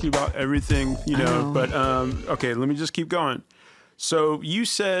can't ask you about everything, but okay, let me just keep going. So you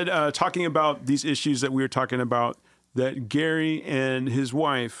said, talking about these issues that we were talking about, that Gary and his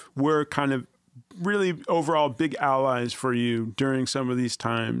wife were kind of really overall big allies for you during some of these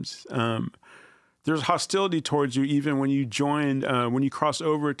times. There's hostility towards you even when you joined, when you crossed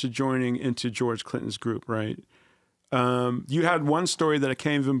over to joining into George Clinton's group, right? You had one story that I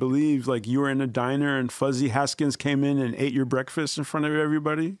can't even believe, like you were in a diner and Fuzzy Haskins came in and ate your breakfast in front of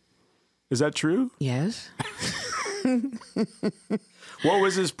everybody. Is that true? Yes. What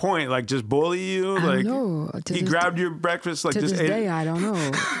was his point? Like just bully you? I Like don't know. he grabbed your breakfast like to just this ate day, it? I don't know.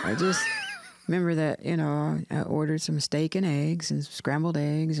 I just remember that, I ordered some steak and eggs and scrambled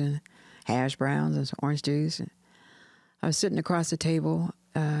eggs and hash browns and some orange juice. And I was sitting across the table.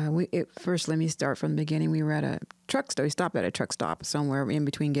 First, let me start from the beginning. We were at a truck stop. We stopped at a truck stop somewhere in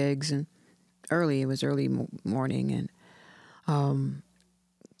between gigs, and it was early morning, and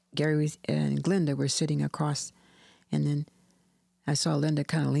Gary and Glenda were sitting across, and then I saw Linda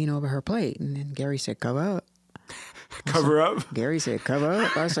kind of lean over her plate, and then Gary said, "Cover up." Cover up? Gary said, "Cover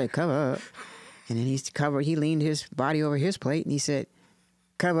up." I said, "Cover up." And then he leaned his body over his plate, and he said,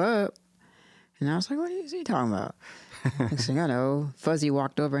 "Cover up." And I was like, what is he talking about? Next thing I know, Fuzzy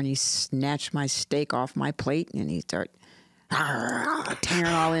walked over and he snatched my steak off my plate, and he started tearing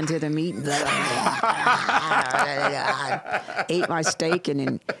all into the meat. Ate my steak and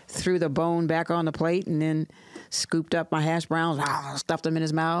then threw the bone back on the plate, and then scooped up my hash browns, stuffed them in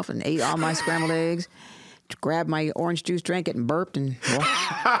his mouth, and ate all my scrambled eggs. Grabbed my orange juice, drank it, and burped, and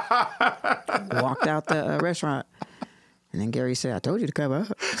walked out the restaurant. And then Gary said, "I told you to cover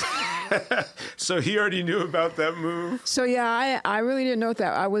up." So he already knew about that move? So yeah, I really didn't know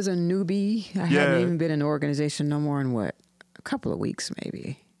that. I was a newbie. I hadn't even been in the organization no more than a couple of weeks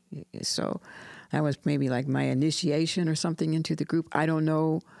maybe. So that was maybe like my initiation or something into the group. I don't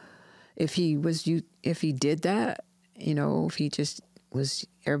know if he did that, if he just was,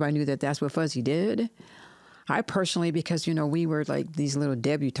 everybody knew that that's what Fuzzy did. I personally, because, we were like these little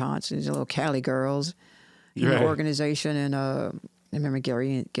debutantes, these little Cali girls in the organization. And I remember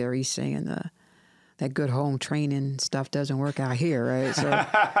Gary saying that good home training stuff doesn't work out here, right? So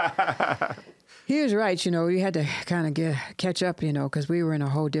he was right, we had to kind of catch up, because we were in a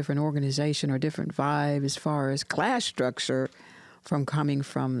whole different organization or different vibe as far as class structure from coming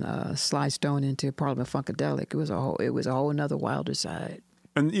from Sly Stone into Parliament Funkadelic. It was a whole another wilder side.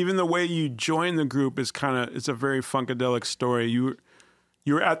 And even the way you joined the group is it's a very Funkadelic story. You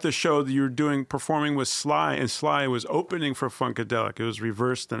were at the show that you were performing with Sly, and Sly was opening for Funkadelic. It was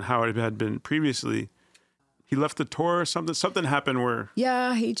reversed than how it had been previously. He left the tour or something? Something happened where...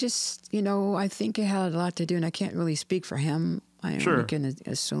 Yeah, he just, I think it had a lot to do, and I can't really speak for him. I can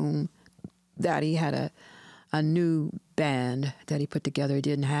assume that he had a new band that he put together. He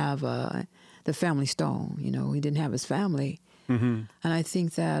didn't have the Family Stone, he didn't have his family. Mm-hmm. And I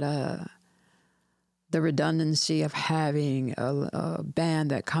think that the redundancy of having a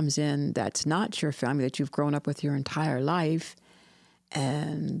band that comes in that's not your family, that you've grown up with your entire life,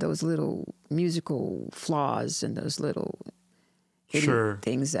 and those little musical flaws and those little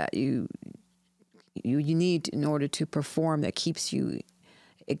things that you need in order to perform that keeps you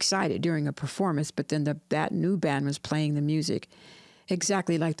excited during a performance. But then that new band was playing the music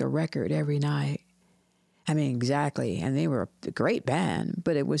exactly like the record every night. I mean, exactly. And they were a great band,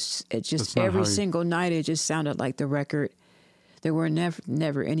 but it just every single night it just sounded like the record. There were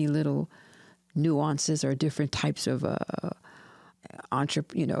never any little nuances or different types of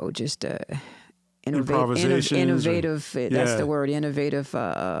innovative. That's the word, innovative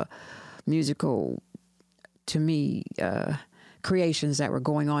musical to me, creations that were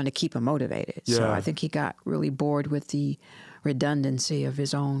going on to keep him motivated. So Yeah. I think he got really bored with the redundancy of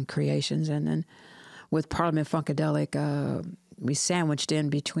his own creations. And then with Parliament Funkadelic, we sandwiched in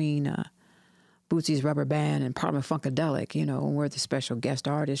between Bootsy's Rubber Band and Parliament Funkadelic. You know, we're the special guest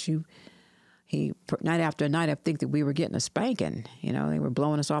artists. He night after night, I think that we were getting a spanking. You know, they were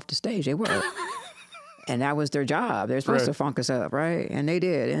blowing us off the stage. They were. And that was their job. They're supposed to funk us up, right? And they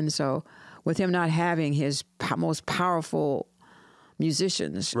did. And so with him not having his most powerful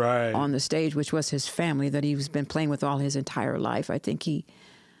musicians on the stage, which was his family that he's been playing with all his entire life, I think he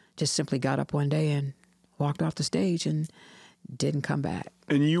just simply got up one day and walked off the stage and didn't come back.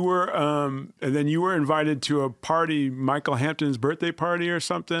 And you were, and then you were invited to a party, Michael Hampton's birthday party or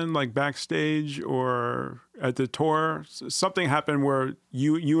something, like backstage or at the tour. Something happened where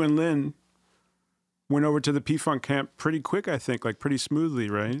you and Lynn went over to the P-Funk camp pretty quick, I think, like pretty smoothly,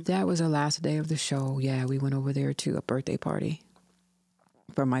 right? That was the last day of the show. Yeah, we went over there to a birthday party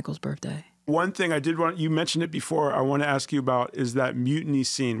for Michael's birthday. One thing I did want, you mentioned it before, I want to ask you about is that mutiny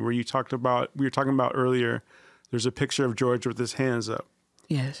scene where we were talking about earlier. There's a picture of George with his hands up.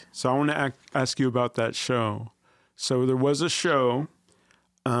 Yes. So I want to ask you about that show. So there was a show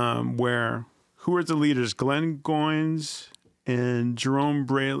where, who were the leaders? Glenn Goins and Jerome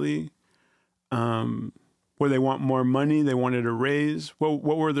Braley. Where they want more money, they wanted a raise. What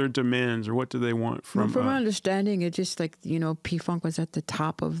were their demands, or what do they want from? Well, from my understanding, it just like, you know, P-Funk was at the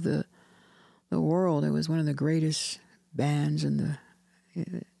top of the world. It was one of the greatest bands in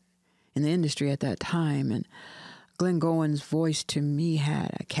the industry at that time, and Glenn Goins' voice to me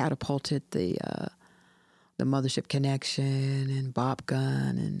had catapulted the Mothership Connection and Bob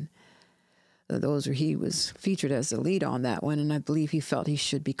Gunn, and he was featured as the lead on that one, and I believe he felt he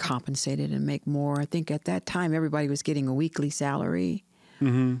should be compensated and make more. I think at that time everybody was getting a weekly salary.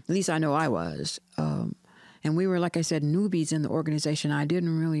 Mm-hmm. At least I know I was. And we were, like I said, newbies in the organization. I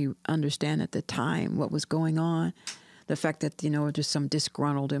didn't really understand at the time what was going on. The fact that, you know, just some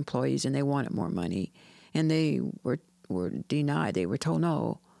disgruntled employees and they wanted more money. And they were denied. They were told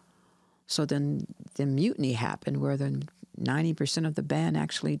no. So then the mutiny happened where the 90% of the band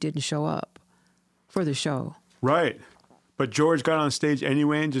actually didn't show up for the show. Right. But George got on stage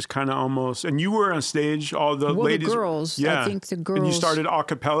anyway and just kind of almost... And you were on stage, all the ladies... the girls. Yeah. I think the girls... And you started a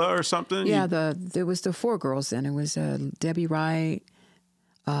cappella or something? Yeah, there was the 4 girls then. It was Debbie Wright,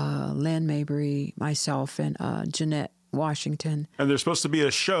 Lynn Mabry, myself, and Jeanette Washington. And there's supposed to be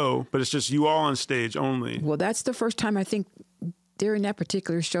a show, but it's just you all on stage only. Well, that's the first time I think during that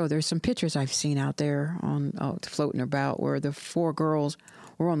particular show, there's some pictures I've seen out there floating about where the 4 girls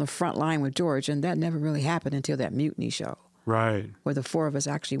were on the front line with George, and that never really happened until that mutiny show. Right. Where the 4 of us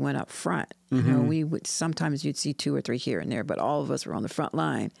actually went up front. Mm-hmm. You know, we would sometimes you'd see 2 or 3 here and there, but all of us were on the front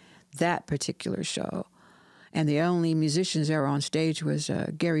line that particular show. And the only musicians that were on stage was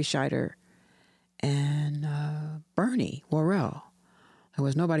Gary Scheider and Bernie Worrell. There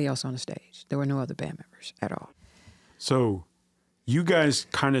was nobody else on the stage. There were no other band members at all. So you guys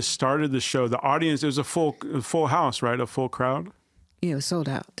kind of started the show. The audience, it was a full house, right? A full crowd? Yeah, it was sold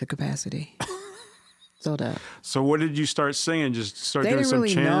out to capacity. Sold out. So what did you start singing? Just start doing some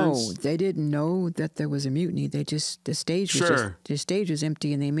chants? They didn't really know. They didn't know that there was a mutiny. They just, the stage was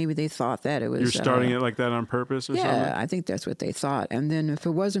empty, and maybe they thought that it was... You're starting it like that on purpose or something? Yeah, I think that's what they thought. And then if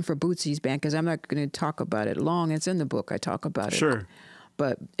it wasn't for Bootsy's band, because I'm not going to talk about it long, it's in the book, I talk about it. Sure.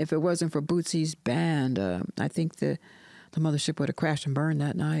 But if it wasn't for Bootsy's band, I think the Mothership would have crashed and burned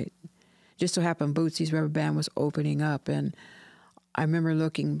that night. Just so happened Bootsy's Rubber Band was opening up, and I remember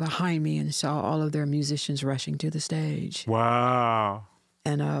looking behind me and saw all of their musicians rushing to the stage. Wow.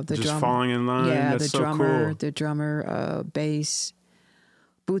 And the just drummer, falling in line. Yeah, that's the drummer, bass,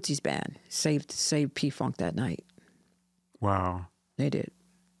 Bootsy's band saved P-Funk that night. Wow. They did.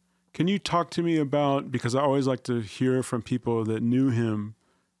 Can you talk to me about, because I always like to hear from people that knew him,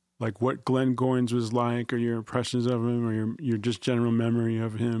 like what Glenn Goins was like, or your impressions of him, or your just general memory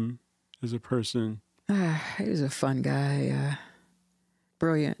of him as a person? He was a fun guy.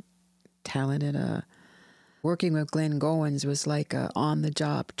 Brilliant, talented. Working with Glenn Goins was like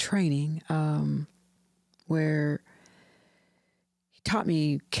on-the-job training, where he taught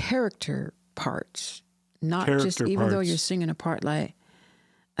me character parts, not just even though you're singing a part like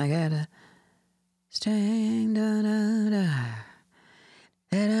I gotta sing da da da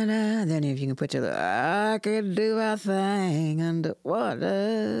da da da. Then if you can put your I could do a thing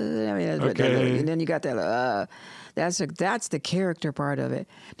underwater. I mean, okay. And then you got that. That's the character part of it.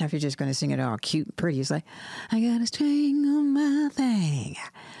 Now, if you're just going to sing it all cute and pretty, it's like, I got a string on my thing.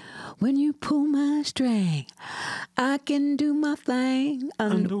 When you pull my string, I can do my thing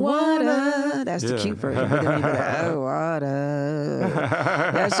underwater. That's the cute version. But then you go, oh, water.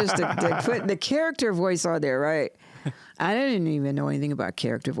 That's just put the character voice on there, right? I didn't even know anything about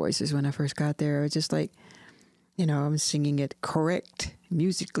character voices when I first got there. It was just like, I'm singing it correct,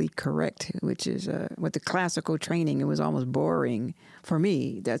 musically correct, which is with the classical training, it was almost boring for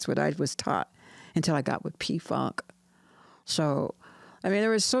me. That's what I was taught until I got with P-Funk. So, I mean, there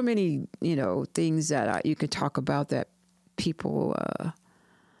were so many, things that you could talk about that people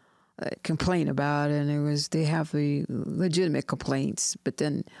complain about, and they have the legitimate complaints. But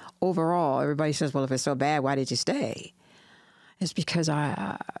then overall, everybody says, well, if it's so bad, why did you stay? It's because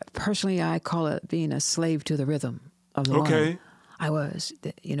I call it being a slave to the rhythm of the moment. I was,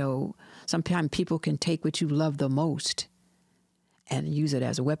 sometimes people can take what you love the most and use it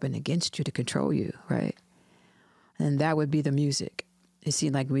as a weapon against you to control you, right? And that would be the music. It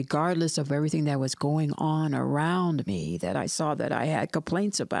seemed like regardless of everything that was going on around me that I saw that I had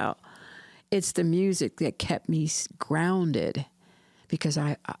complaints about, it's the music that kept me grounded, because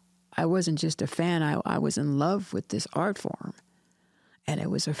I wasn't just a fan. I was in love with this art form. And it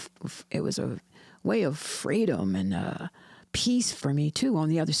was a way of freedom and peace for me too. On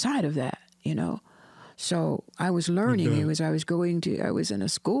the other side of that, So I was learning. I was in a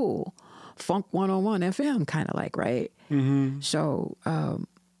school, Funk 101 FM, kind of like, right? Mm-hmm. So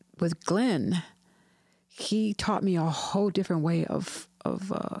with Glenn, he taught me a whole different way of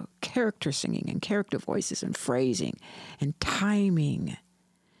character singing and character voices and phrasing and timing.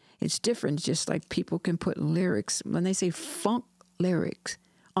 It's different. Just like people can put lyrics when they say funk lyrics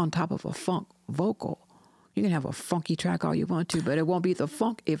on top of a funk vocal. You can have a funky track all you want to, but it won't be the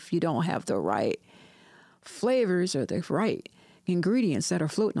funk if you don't have the right flavors or the right ingredients that are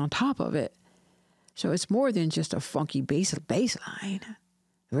floating on top of it. So it's more than just a funky bass line.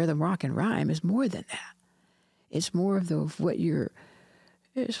 Rhythm, rock, and rhyme is more than that. It's more of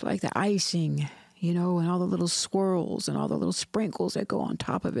it's like the icing, and all the little swirls and all the little sprinkles that go on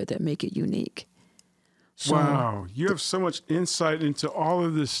top of it that make it unique. So, wow, you have so much insight into all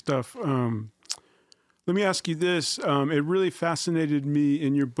of this stuff. Let me ask you this. It really fascinated me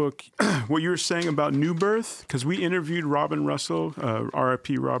in your book, what you were saying about New Birth, because we interviewed Robin Russell, RIP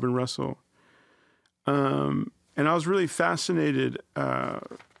Robin Russell. And I was really fascinated,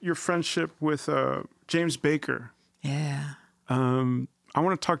 your friendship with James Baker. Yeah. I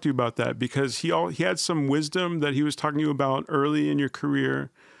want to talk to you about that, because he had some wisdom that he was talking to you about early in your career.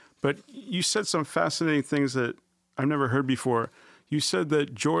 But you said some fascinating things that I've never heard before. You said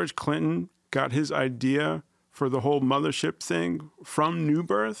that George Clinton got his idea for the whole mothership thing from New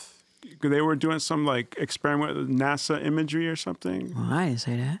Birth. They were doing some experiment with NASA imagery or something. Well, I didn't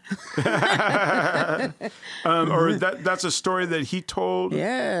say that. Or that's a story that he told.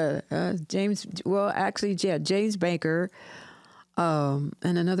 Yeah, James Baker. And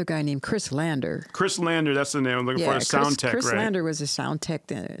another guy named Chris Lander. Chris Lander, that's the name I'm looking for. A sound tech, Chris right? Lander was a sound tech.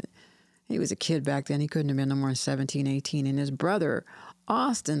 He was a kid back then. He couldn't have been no more than 17, 18. And his brother,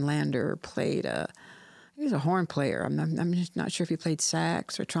 Austin Lander, played he was a horn player. I'm just not sure if he played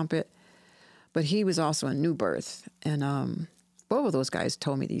sax or trumpet, but he was also in New Birth. And both of those guys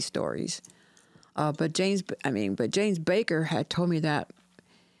told me these stories. But James Baker had told me that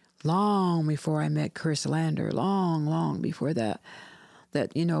long before I met Chris Lander, long before that,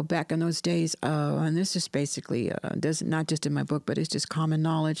 back in those days, and this is basically, not just in my book, but it's just common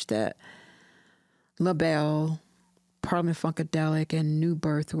knowledge that LaBelle, Parliament Funkadelic, and New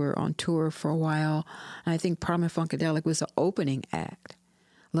Birth were on tour for a while. And I think Parliament Funkadelic was the opening act.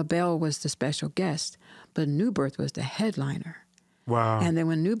 LaBelle was the special guest, but New Birth was the headliner. Wow. And then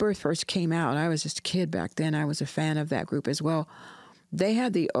when New Birth first came out, I was just a kid back then. I was a fan of that group as well. They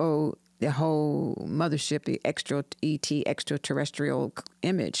had the whole mothership, the extraterrestrial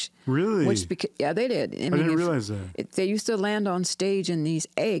image. Really? Yeah, they did. I didn't realize that. They used to land on stage in these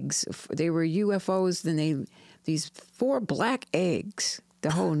eggs. They were UFOs. Then these 4 black eggs.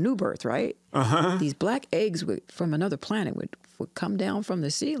 The whole New Birth, right? Uh-huh. These black eggs from another planet would come down from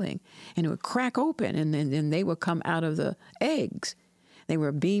the ceiling, and it would crack open, and then they would come out of the eggs. They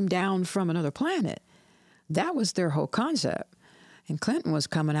were beamed down from another planet. That was their whole concept. And Clinton was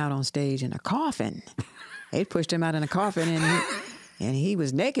coming out on stage in a coffin. They pushed him out in a coffin, and he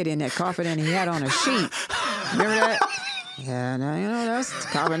was naked in that coffin, and he had on a sheet. Remember that? Yeah, now, that's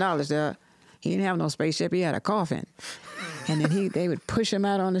common knowledge there. He didn't have no spaceship. He had a coffin. And then they would push him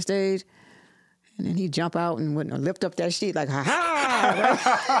out on the stage, and then he'd jump out and would lift up that sheet like,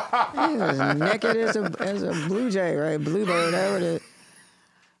 ha-ha! Right? He was naked as a blue jay, right? Bluebird, whatever it is.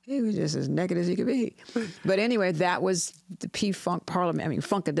 He was just as naked as he could be. But anyway, that was the P-Funk Parliament. I mean,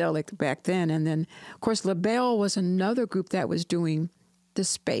 Funkadelic back then. And then, of course, LaBelle was another group that was doing the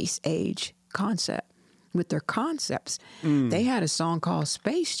space age concept. With their concepts, they had a song called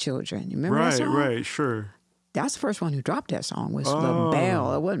Space Children. You remember that song? Right, sure. That's the first one who dropped that song was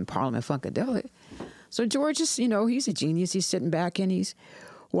LaBelle. It wasn't Parliament Funkadelic. So George is, he's a genius. He's sitting back and he's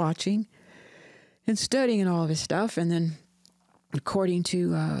watching and studying and all of his stuff. And then, according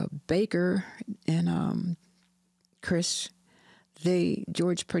to Baker and Chris,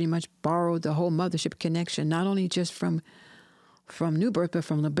 George pretty much borrowed the whole Mothership connection, not only just from New Birth, but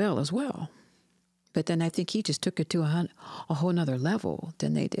from LaBelle as well. But then I think he just took it to a whole nother level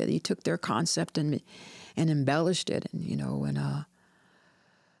than they did. He took their concept and embellished it, and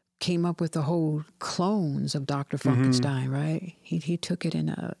came up with the whole clones of Dr. Frankenstein, right? He took it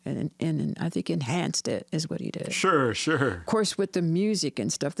and I think enhanced it is what he did. Sure. Of course, with the music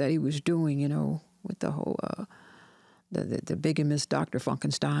and stuff that he was doing, with the whole the bigamous Dr.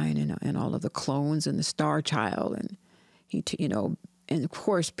 Frankenstein and all of the clones and the Star Child, and and of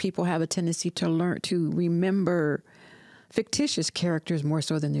course, people have a tendency to remember fictitious characters more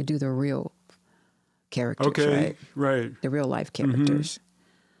so than they do the real characters, right. The real life characters.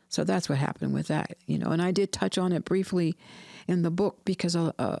 So that's what happened with that, And I did touch on it briefly in the book because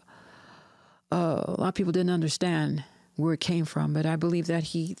a lot of people didn't understand where it came from. But I believe that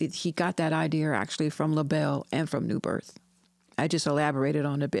he got that idea actually from LaBelle and from New Birth. I just elaborated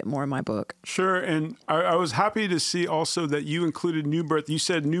on it a bit more in my book. Sure, and I was happy to see also that you included New Birth. You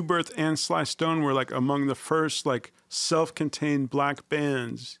said New Birth and Sly Stone were like among the first like self-contained black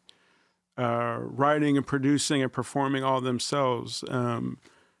bands, writing and producing and performing all themselves.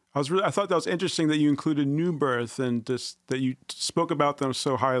 I thought that was interesting that you included New Birth and that you spoke about them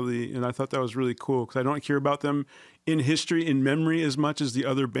so highly, and I thought that was really cool because I don't hear about them in history, in memory as much as the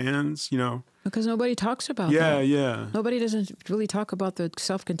other bands, Because nobody talks about that. Yeah. Nobody doesn't really talk about the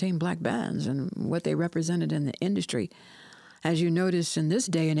self-contained black bands and what they represented in the industry. As you notice in this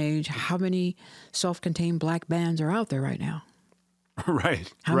day and age, how many self-contained black bands are out there right now?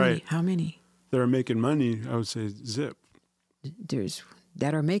 Right. How many? That are making money, I would say zip. There's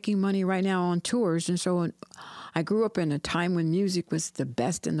that are making money right now on tours. And so I grew up in a time when music was the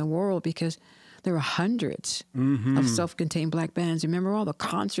best in the world because there were hundreds of self-contained black bands. Remember all the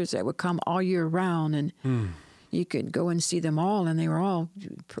concerts that would come all year round, and you could go and see them all, and they were all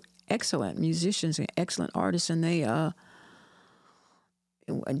excellent musicians and excellent artists, and they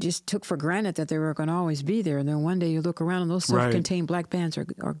just took for granted that they were going to always be there. And then one day you look around and those self-contained black bands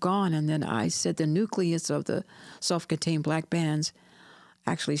are gone. And then I said the nucleus of the self-contained black bands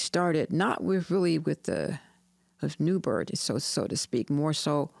actually started not with New Birth, so to speak, more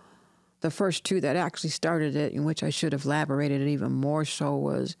so. The first two that actually started it, in which I should have elaborated it even more so,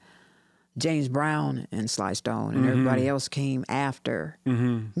 was James Brown and Sly Stone, and everybody else came after,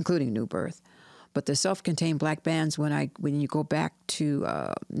 including New Birth. But the self-contained black bands, when you go back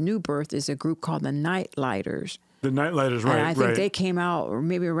to New Birth, is a group called the Nightlighters. The Nightlighters, right? And I think they came out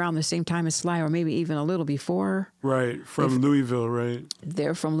maybe around the same time as Sly, or maybe even a little before. Right, from Louisville, right?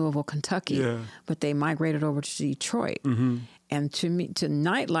 They're from Louisville, Kentucky, but they migrated over to Detroit. And to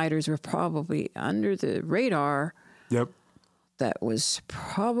Nightlighters were probably under the radar. Yep. That was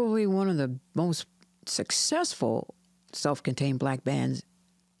probably one of the most successful self-contained black bands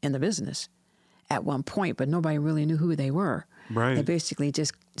in the business at one point, but nobody really knew who they were. Right. They basically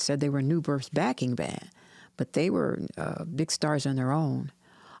just said they were New Birth's backing band, but they were big stars on their own.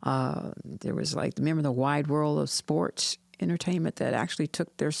 There was remember the Wide World of Sports Entertainment that actually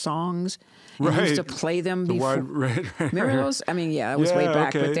took their songs and used to play them before. Remember those? I mean, it was way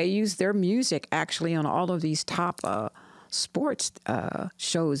back, but they used their music actually on all of these top sports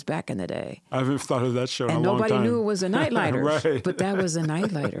shows back in the day. I haven't thought of that show in a long time. And nobody knew it was the Nightlighters, but that was the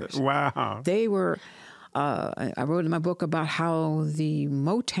Nightlighters. Wow. They were, I wrote in my book about how the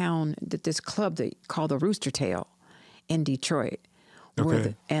Motown, this club called the Rooster Tail in Detroit,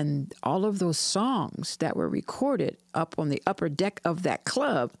 and all of those songs that were recorded up on the upper deck of that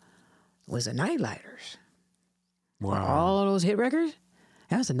club was the Nightlighters. Wow. All of those hit records,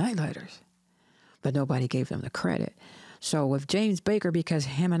 that was the Nightlighters. But nobody gave them the credit. So with James Baker, because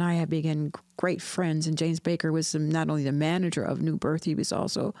him and I have become great friends, and James Baker was not only the manager of New Birth, he was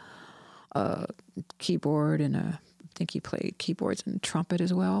also a keyboard, and I think he played keyboards and trumpet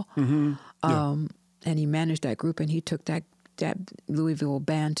as well. And he managed that group, and he took that Louisville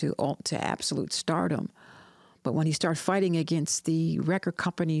band to absolute stardom. But when he started fighting against the record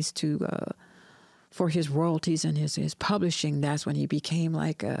companies for his royalties and his publishing, that's when he became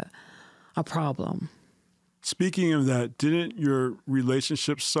like a problem. Speaking of that, didn't your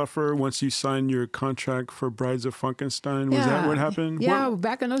relationship suffer once you signed your contract for Brides of Funkenstein? Was that what happened? Yeah,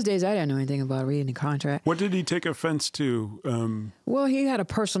 back in those days, I didn't know anything about reading the contract. What did he take offense to? Well, he had a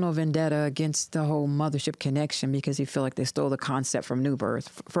personal vendetta against the whole mothership connection because he felt like they stole the concept from New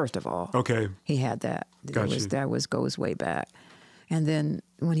Birth, first of all. Okay. He had that. Gotcha. That goes way back. And then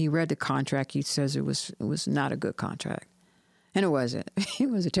when he read the contract, he says it was not a good contract. And it wasn't.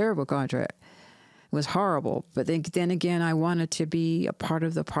 It was a terrible contract. It was horrible. But then again, I wanted to be a part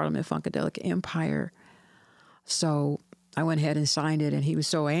of the Parliament Funkadelic Empire. So I went ahead and signed it, and he was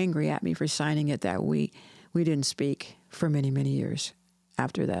so angry at me for signing it that we didn't speak for many, many years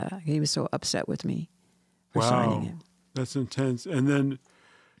after that. He was so upset with me for signing it. That's intense. And then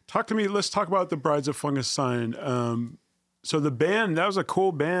let's talk about the Brides of Funkenstein. So the band, that was a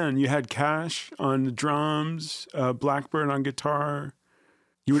cool band. You had Cash on the drums, Blackbird on guitar.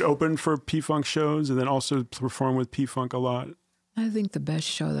 You would open for P-Funk shows and then also perform with P-Funk a lot. I think the best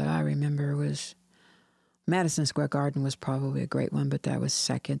show that I remember was Madison Square Garden was probably a great one, but that was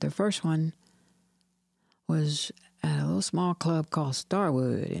second. The first one was at a little small club called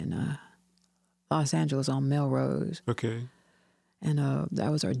Starwood in Los Angeles on Melrose. Okay. And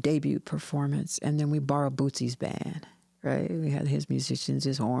that was our debut performance. And then we borrowed Bootsy's band, right? We had his musicians,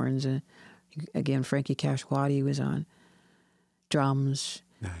 his horns. And again, Frankie Kashwati was on drums.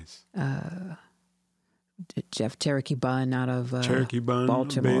 Nice. Jeff Cherokee Bunn out of Cherokee Bunn,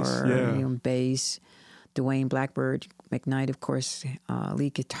 Baltimore, bass, bass. Dwayne Blackbird McKnight, of course,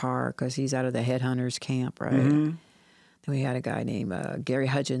 lead guitar because he's out of the Headhunters camp, right? Mm-hmm. Then we had a guy named Gary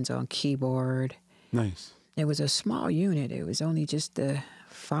Hudgens on keyboard. Nice. It was a small unit. It was only just the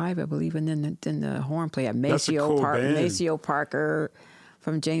 5, I believe, and then the horn player Maceo Parker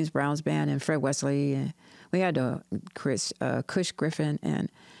from James Brown's band and Fred Wesley. And we had Cush Griffin and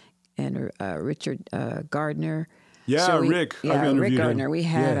Richard Gardner. Yeah, so Rick. Yeah, I've Rick Gardner. him. We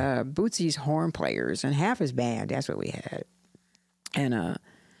had Bootsy's horn players and half his band. That's what we had. And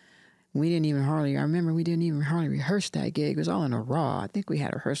we didn't even hardly rehearse that gig. It was all in a raw. I think we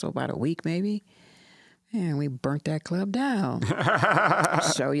had a rehearsal about a week maybe. And we burnt that club down.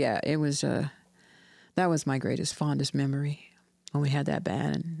 So yeah, it was that was my greatest, fondest memory when we had that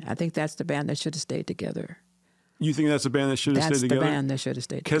band. And I think that's the band that should have stayed together. You think that's the band that should have stayed together? That's the band that should have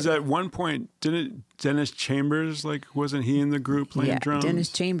stayed together. Because at one point, didn't Dennis Chambers, wasn't he in the group playing drums? Dennis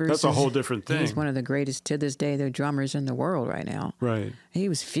Chambers. That's a whole different thing. He's one of the greatest, to this day, the drummers in the world right now. Right. He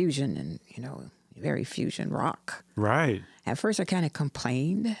was fusion and, very fusion rock. Right. At first, I kind of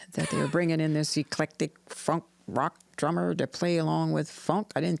complained that they were bringing in this eclectic funk rock drummer to play along with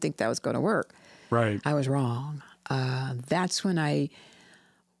funk. I didn't think that was going to work. Right. I was wrong. That's when I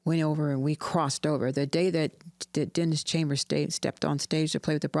went over and we crossed over. The day that Dennis Chambers stepped on stage to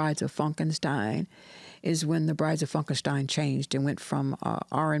play with the Brides of Funkenstein is when the Brides of Funkenstein changed and went from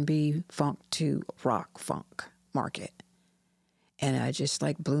R&B funk to rock funk market. And I just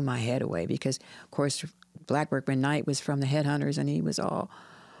blew my head away because, of course, Blackbird McKnight was from the Headhunters and he was all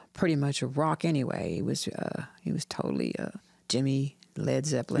pretty much a rock anyway. He was totally Jimmy, Led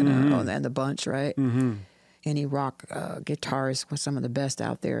Zeppelin, and the bunch, right? Mm-hmm. And he rock guitarists was some of the best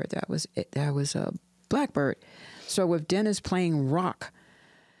out there. That was Blackbird. So with Dennis playing rock,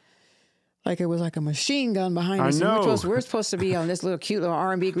 it was like a machine gun behind us. I know. We're supposed to be on this little cute little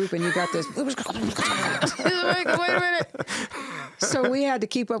R&B group, and you got this. Wait a minute. So we had to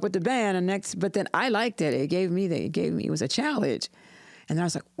keep up with the band, but then I liked it. It was a challenge, and I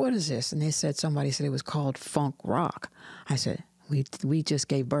was like, "What is this?" And somebody said it was called funk rock. I said, "We just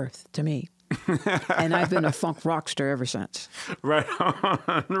gave birth to me." And I've been a funk rockster ever since. Right on.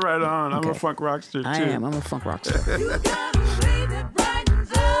 Okay. I'm a funk rockster, too. I am. I'm a funk rockster. You got a way that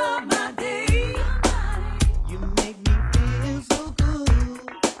brightens up my day. You make me feel so good.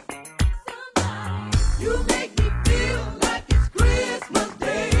 You make me feel like it's Christmas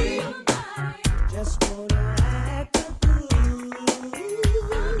Day. Just wanna act a fool.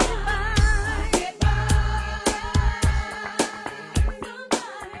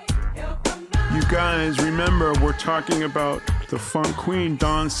 You guys, remember, we're talking about the funk queen,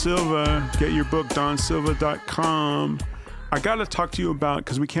 Dawn Silva. Get your book, DawnSilva.com. I got to talk to you about,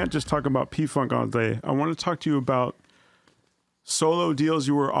 because we can't just talk about P-Funk all day. I want to talk to you about solo deals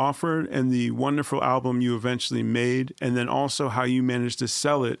you were offered and the wonderful album you eventually made, and then also how you managed to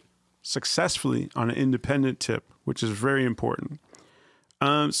sell it successfully on an independent tip, which is very important.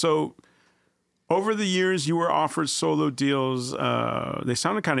 So over the years, you were offered solo deals. They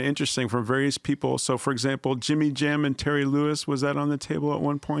sounded kind of interesting from various people. So, for example, Jimmy Jam and Terry Lewis, was that on the table at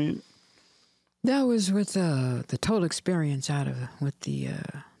one point? That was with the Total Experience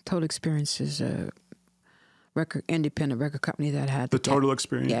Total Experience's independent record company that had The Total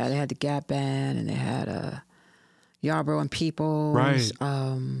Experience. Yeah, they had the Gap Band, and they had Yarbrough and Peoples. Right.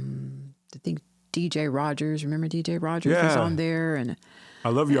 I think DJ Rogers. Remember DJ Rogers was on there, and I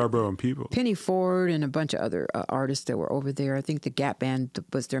love Yarbrough and Peoples. Penny Ford and a bunch of other artists that were over there. I think the Gap Band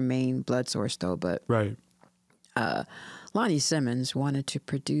was their main blood source, though. But Right. Lonnie Simmons wanted to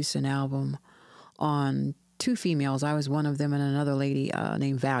produce an album on two females. I was one of them, and another lady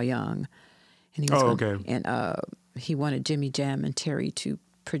named Val Young. And he was okay. And he wanted Jimmy Jam and Terry to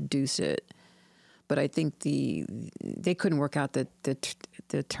produce it, but I think they couldn't work out the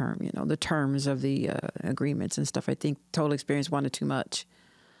term, the terms of the agreements and stuff. I think Total Experience wanted too much,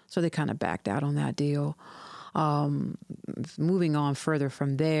 so they kind of backed out on that deal. Moving on further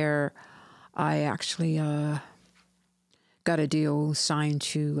from there, I actually got a deal signed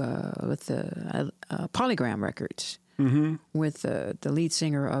with the Polygram Records. Mm-hmm. With the lead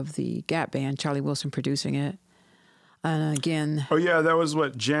singer of the Gap Band, Charlie Wilson, producing it. And again... Oh, yeah, that was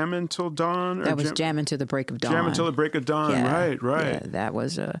what, Jammin' Till Dawn? That was Jammin' Till the Break of Dawn. Jammin' Till the Break of Dawn, yeah, right. Yeah, that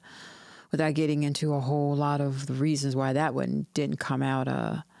was, without getting into a whole lot of the reasons why that one didn't come out,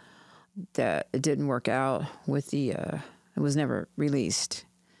 that it didn't work out with the... it was never released.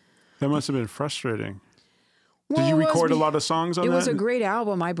 That must have been frustrating. Well, did you record a lot of songs on that? It was a great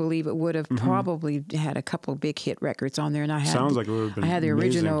album. I believe it would have probably had a couple of big hit records on there. And I had, Sounds like it would have been I had the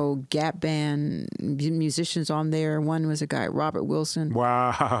amazing. original Gap Band musicians on there. One was a guy, Robert Wilson.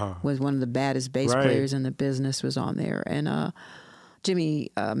 Wow. Was one of the baddest bass players in the business, was on there. And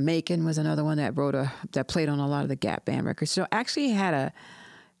Jimmy Macon was another one that that played on a lot of the Gap Band records. So actually had a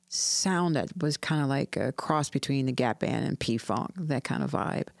sound that was kind of like a cross between the Gap Band and P-Funk, that kind of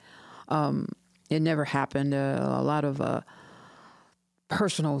vibe. It never happened. A lot of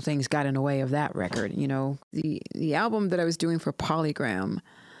personal things got in the way of that record. The album that I was doing for Polygram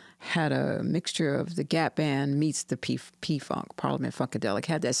had a mixture of the Gap Band meets the P-Funk, Parliament Funkadelic,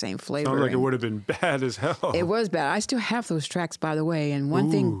 had that same flavor. Sounds like it would have been bad as hell. It was bad. I still have those tracks, by the way. And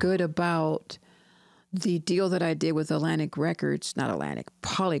one thing good about the deal that I did with Polygram,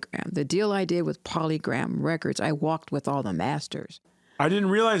 the deal I did with Polygram Records, I walked with all the masters. I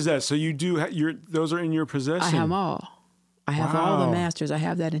didn't realize that. So you do, those are in your possession? I have them all. I have all the masters. I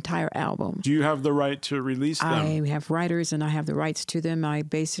have that entire album. Do you have the right to release them? I have writers and I have the rights to them. I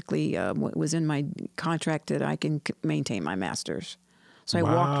basically was in my contract that I can maintain my masters. So I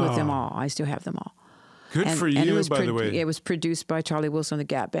walked with them all. I still have them all. Good for you, by the way. It was produced by Charlie Wilson, the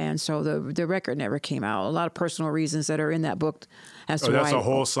Gap Band, so the record never came out. A lot of personal reasons that are in that book as to why. That's a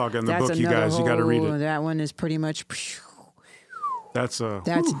whole saga in the book, you guys. You got to read it. That one is pretty much... That's a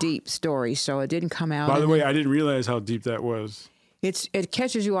deep story, so it didn't come out. By the way, I didn't realize how deep that was. It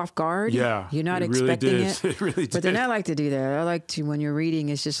catches you off guard. Yeah, you're not expecting it. It really did. But then I like to do that. I like to, when you're reading,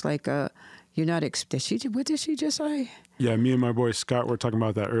 it's just like you're not. What did she just say? Yeah, me and my boy Scott were talking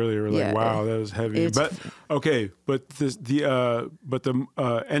about that earlier. We're like, wow, that was heavy. But okay, but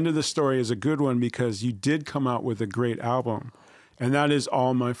the end of the story is a good one because you did come out with a great album. And that is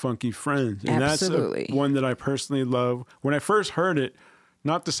All My Funky Friends. And Absolutely. That's one that I personally love. When I first heard it,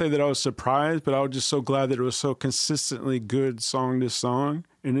 not to say that I was surprised, but I was just so glad that it was so consistently good song to song.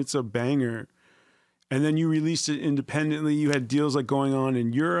 And it's a banger. And then you released it independently. You had deals like going on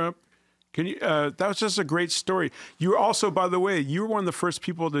in Europe. That was just a great story. You were also, by the way, you were one of the first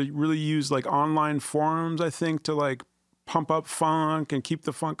people to really use like online forums, I think, to like pump up funk and keep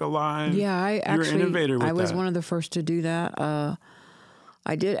the funk alive. Yeah, You're an innovator with that. I was one of the first to do that.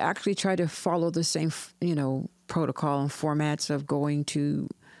 I did actually try to follow the same, protocol and formats of going to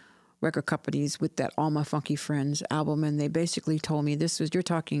record companies with that All My Funky Friends album, and they basically told me you're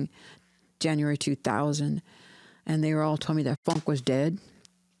talking January 2000, and they all told me that funk was dead.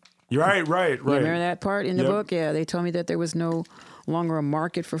 Right. You remember that part in the book? Yeah, they told me that there was no longer a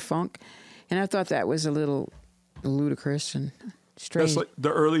market for funk, and I thought that was a little ludicrous and strange. That's like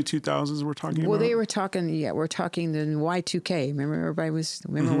the early 2000s we're talking about? Well, they were talking, we're talking the Y2K. Remember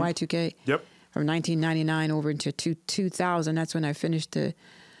Y2K? Yep. From 1999 over into 2000. That's when I finished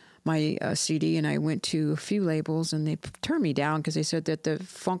my CD, and I went to a few labels, and they turned me down because they said that the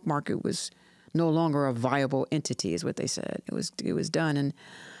funk market was no longer a viable entity, is what they said. It was done, and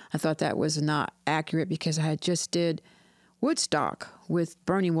I thought that was not accurate because I had just did Woodstock with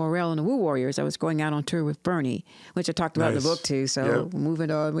Bernie Worrell and the Woo Warriors. I was going out on tour with Bernie, which I talked about in the book too. So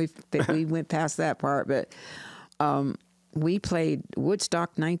moving on, we went past that part. But we played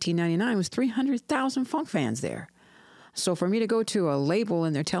Woodstock 1999. It was 300,000 funk fans there. So for me to go to a label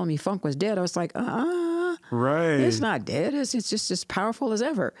and they're telling me funk was dead, I was like, right, it's not dead. It's just as powerful as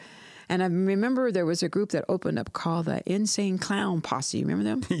ever. And I remember there was a group that opened up called the Insane Clown Posse. Remember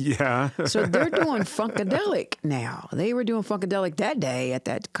them? Yeah. So they're doing Funkadelic now. They were doing Funkadelic that day at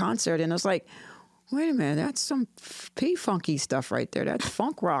that concert. And I was like, wait a minute, that's some P-funky stuff right there. That's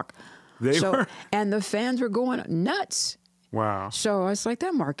funk rock. They were? And the fans were going nuts. Wow. So I was like,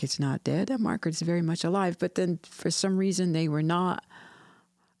 that market's not dead. That market's very much alive. But then for some reason, they were not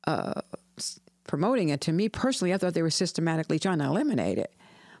promoting it. To me personally, I thought they were systematically trying to eliminate it.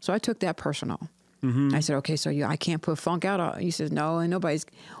 So I took that personal. I said, okay, so I can't put funk out. He says, no, and nobody's.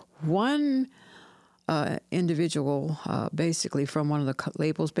 One individual, basically from one of the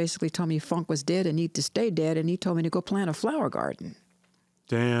labels, basically told me funk was dead and needed to stay dead, and he told me to go plant a flower garden.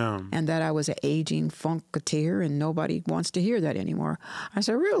 Damn. And that I was an aging funketeer, and nobody wants to hear that anymore. I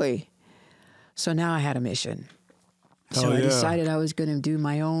said, really? So now I had a mission. So I decided I was going to do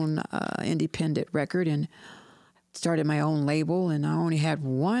my own independent record and started my own label. And I only had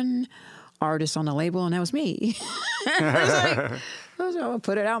one artist on the label, and that was me. I was like, I'll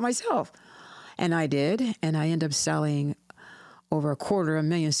put it out myself. And I did. And I ended up selling over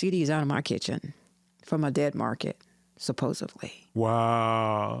 250,000 CDs out of my kitchen from a dead market, supposedly.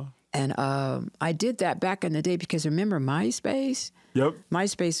 Wow. And I did that back in the day because remember MySpace? Yep.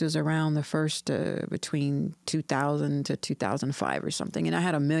 MySpace was around the first between 2000 to 2005 or something. And I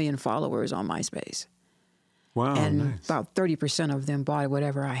had 1 million followers on MySpace. Wow. And Nice. about 30% of them bought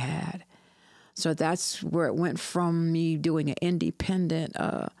whatever I had. So that's where it went from me doing an independent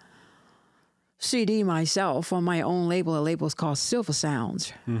CD myself on my own label. The label is called Silva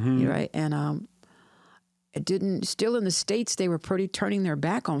Sounds, right? And it didn't. Still in the States, they were pretty turning their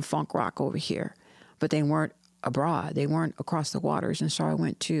back on funk rock over here, but they weren't abroad. They weren't across the waters. And so I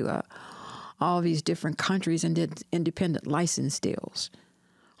went to all these different countries and did independent license deals: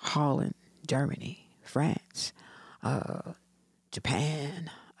 Holland, Germany, France,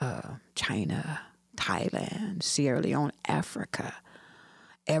 Japan, China, Thailand, Sierra Leone, Africa,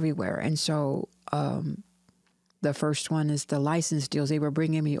 everywhere. And so the first one is the license deals. They were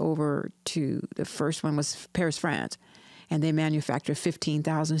bringing me over to, the first one was Paris, France, and they manufactured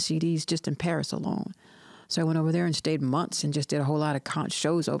 15,000 CDs just in Paris alone. So I went over there and stayed months and just did a whole lot of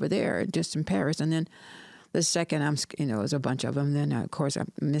shows over there just in Paris. And then the second, it was a bunch of them. Then, of course, I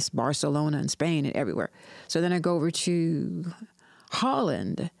missed Barcelona and Spain and everywhere. So then I go over to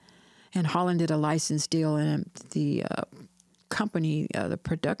Holland, and Holland did a license deal, and the company, the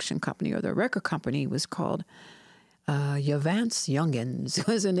production company or the record company was called Javants Youngins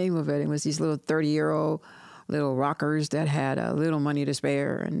was the name of it. It was these little 30-year-old little rockers that had a little money to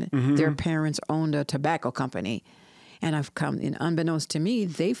spare, and their parents owned a tobacco company. And unbeknownst to me,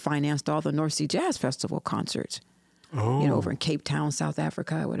 they financed all the North Sea Jazz Festival concerts, over in Cape Town, South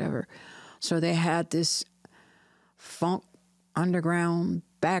Africa, whatever. So they had this funk underground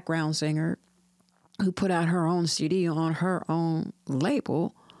background singer who put out her own CD on her own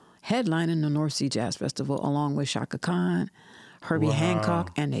label, headlining the North Sea Jazz Festival, along with Shaka Khan, Herbie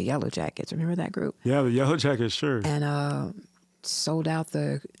Hancock, and the Yellow Jackets. Remember that group? Yeah, the Yellow Jackets, sure. And sold out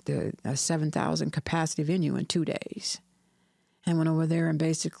the 7,000 capacity venue in 2 days. And went over there and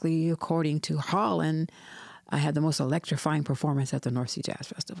basically, according to Holland, I had the most electrifying performance at the North Sea Jazz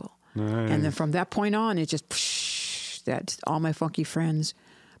Festival. Nice. And then from that point on, it just, all my funky friends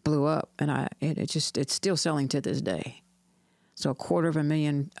blew up, and it's still selling to this day. So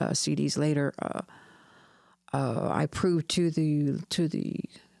 250,000 CDs later, I proved to the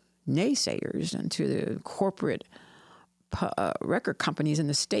naysayers and to the corporate record companies in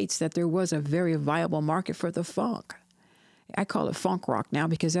the States that there was a very viable market for the funk. I call it funk rock now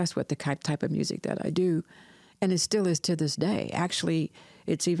because that's what the type of music that I do, and it still is to this day. Actually,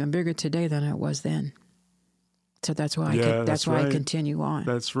 it's even bigger today than it was then. So that's why I continue on.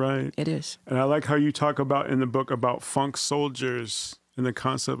 That's right. It is. And I like how you talk about in the book about funk soldiers and the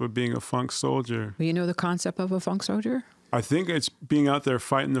concept of being a funk soldier. Well, you know the concept of a funk soldier? I think it's being out there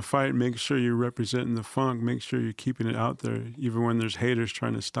fighting the fight, make sure you're representing the funk, make sure you're keeping it out there, even when there's haters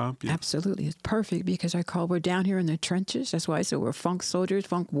trying to stop you. Absolutely. It's perfect because we're down here in the trenches. That's why I said we're funk soldiers,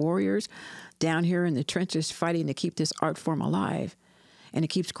 funk warriors, down here in the trenches fighting to keep this art form alive. And it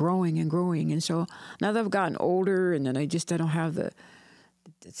keeps growing and growing. And so now that I've gotten older and then I don't have the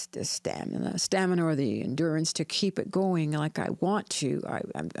stamina or the endurance to keep it going like I want to.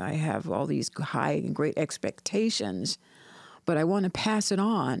 I have all these high and great expectations, but I want to pass it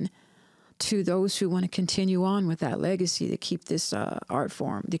on to those who want to continue on with that legacy to keep this art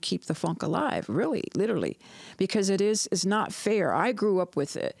form, to keep the funk alive, really, literally, because it's not fair. I grew up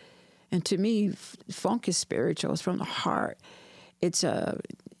with it. And to me, funk is spiritual. It's from the heart. It's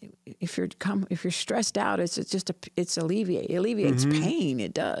if you're stressed out, it alleviates pain.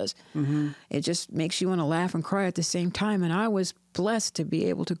 It does. It just makes you want to laugh and cry at the same time. And I was blessed to be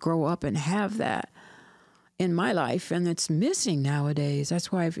able to grow up and have that in my life, and it's missing nowadays.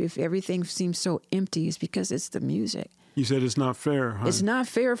 That's why if everything seems so empty, it's because it's the music. You said it's not fair, huh? It's not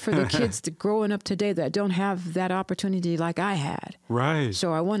fair for the kids growing up today that don't have that opportunity like I had. Right.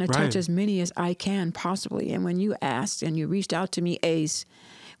 So I want to touch as many as I can possibly. And when you asked and you reached out to me, Ace,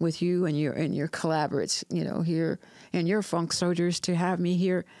 with you and your collaborates, here and your Funk Soldiers to have me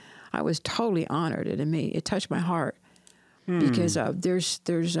here, I was totally honored. It touched my heart because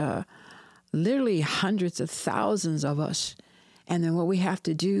there's literally hundreds of thousands of us. And then what we have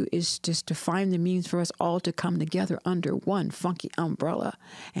to do is just to find the means for us all to come together under one funky umbrella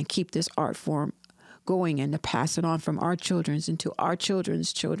and keep this art form going and to pass it on from our children's into our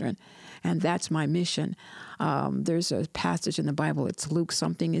children's children. And that's my mission. There's a passage in the Bible, it's Luke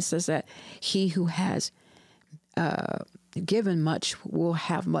something. It says that he who has given much will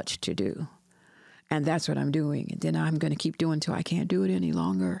have much to do. And that's what I'm doing. And then I'm going to keep doing until I can't do it any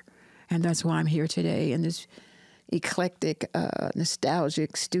longer. And that's why I'm here today in this eclectic,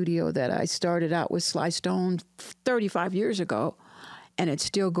 nostalgic studio that I started out with Sly Stone 35 years ago, and it's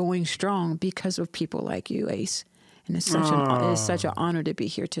still going strong because of people like you, Ace. And it's such an honor to be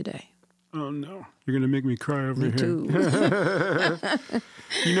here today. Oh no, you're gonna make me cry over here. Me too.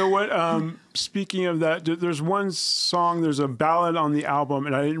 You know what? Speaking of that, there's one song. There's a ballad on the album,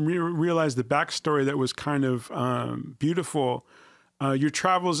 and I didn't realize the backstory that was kind of beautiful. Your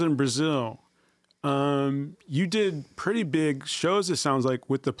travels in Brazil. You did pretty big shows, it sounds like,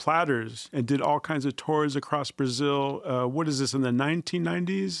 with the Platters and did all kinds of tours across Brazil. What is this, in the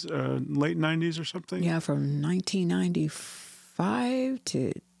 1990s, late 90s or something? Yeah, from 1995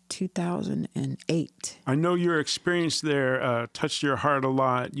 to 2008. I know your experience there touched your heart a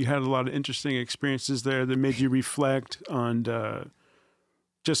lot. You had a lot of interesting experiences there that made you reflect on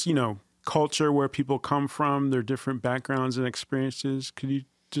just, culture, where people come from, their different backgrounds and experiences. Could you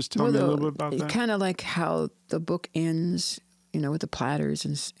just tell me a little bit about that? Kind of like how the book ends, with the Platters,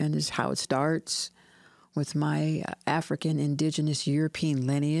 and is how it starts with my African, indigenous, European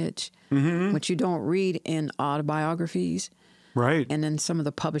lineage, which you don't read in autobiographies. Right. And then some of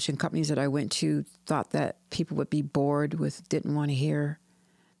the publishing companies that I went to thought that people would be bored with, didn't want to hear.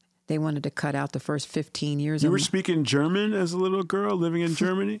 They wanted to cut out the first 15 years. You were speaking German as a little girl living in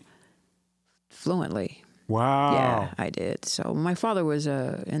Germany? Fluently. Wow. Yeah, I did. So my father was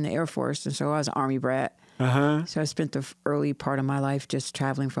in the Air Force, and so I was an Army brat. So I spent the early part of my life just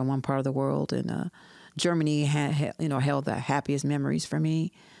traveling from one part of the world, and Germany held the happiest memories for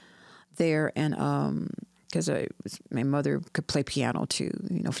me there. And because my mother could play piano too,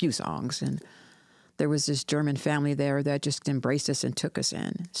 a few songs, and there was this German family there that just embraced us and took us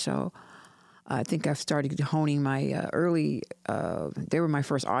in. So I think I've started honing my early, they were my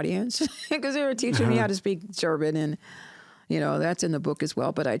first audience because they were teaching me how to speak German, and, that's in the book as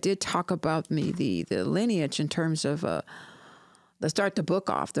well. But I did talk about the lineage in terms of, let's start the book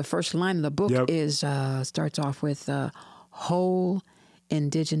off. The first line of the book starts off with, whole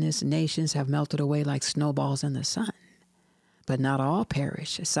indigenous nations have melted away like snowballs in the sun, but not all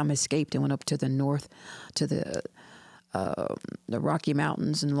perish. Some escaped and went up to the north, to the Rocky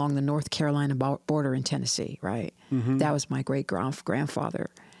Mountains and along the North Carolina border in Tennessee, right? That was my great-grandfather.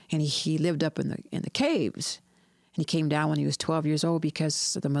 And he lived up in the caves. And he came down when he was 12 years old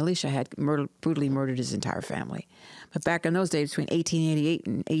because the militia had brutally murdered his entire family. But back in those days, between 1888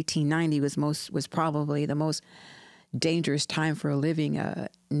 and 1890 was probably the most dangerous time for a living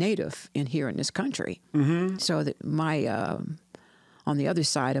native here in this country. So that on the other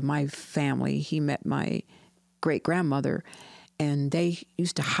side of my family, he met my great-grandmother, and they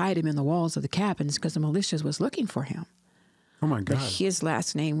used to hide him in the walls of the cabins because the militia was looking for him. Oh, my God. But his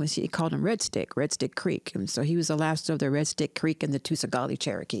last name he called him Red Stick Creek. And so he was the last of the Red Stick Creek and the Tusagali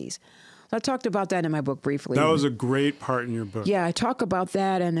Cherokees. So I talked about that in my book briefly. That was a great part in your book. Yeah, I talk about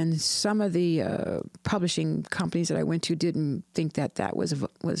that, and then some of the publishing companies that I went to didn't think that was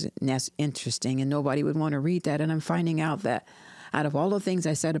interesting, and nobody would want to read that. And I'm finding out that out of all the things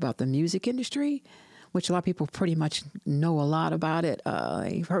I said about the music industry, which a lot of people pretty much know a lot about it,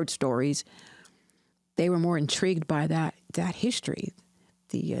 I've heard stories, they were more intrigued by that history,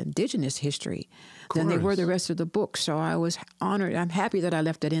 the indigenous history, than they were the rest of the book. So I was honored. I'm happy that I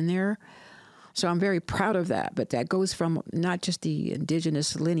left it in there. So I'm very proud of that. But that goes from not just the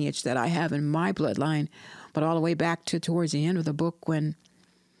indigenous lineage that I have in my bloodline, but all the way back to towards the end of the book when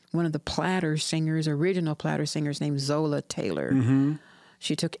one of the Platter singers, original Platter singers named Zola Taylor,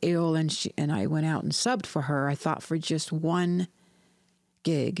 she took ill, and I went out and subbed for her, I thought for just one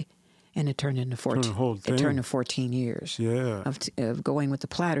gig. And it turned into 14. It turned to 14 years of going with the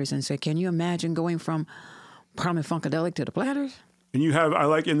Platters, and say, can you imagine going from Parliament Funkadelic to the Platters? And you have, I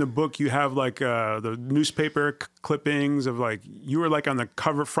like in the book, you have like the newspaper clippings of like, you were like on the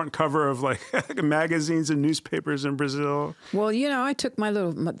front cover of like magazines and newspapers in Brazil. Well, you know, I took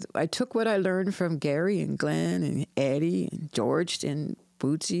I took what I learned from Gary and Glenn and Eddie and George and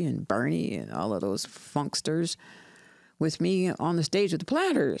Bootsy and Bernie and all of those funksters with me on the stage with the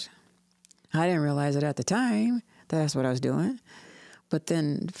Platters. I didn't realize it at the time that that's what I was doing. But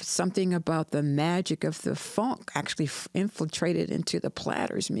then something about the magic of the funk actually infiltrated into the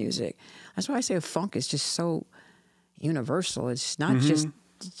Platters music. That's why I say funk is just so universal. It's not just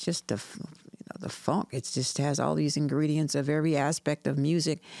the funk. It just has all these ingredients of every aspect of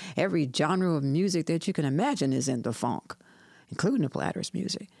music. Every genre of music that you can imagine is in the funk, including the Platters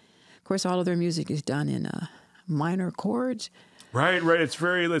music. Of course, all of their music is done in minor chords. Right.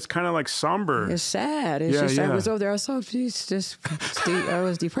 It's kind of like somber. It's sad. It's I was over there. I was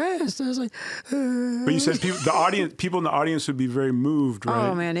depressed. I was like, But you said people in the audience would be very moved, right?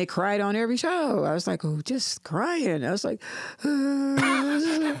 Oh man, they cried on every show. I was like, just crying. I was like,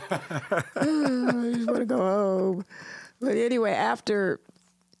 I just want to go home. But anyway, after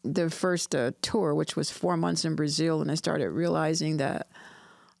the first tour, which was 4 months in Brazil, and I started realizing that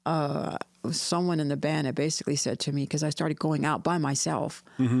someone in the band had basically said to me, because I started going out by myself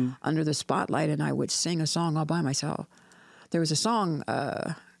under the spotlight, and I would sing a song all by myself. There was a song,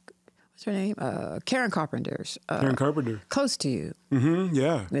 what's her name? Karen Carpenter's. Karen Carpenter. Close to You.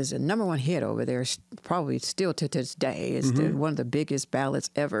 Yeah. It was a #1 hit over there, probably still to this day. It's one of the biggest ballads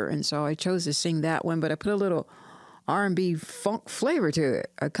ever. And so I chose to sing that one, but I put a little R&B funk flavor to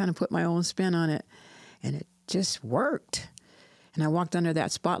it. I kind of put my own spin on it, and it just worked. And I walked under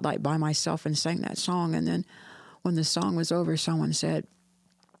that spotlight by myself and sang that song. And then when the song was over, someone said,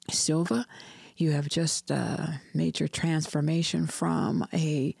 Silva, you have just made your transformation from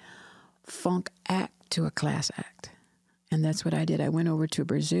a funk act to a class act. And that's what I did. I went over to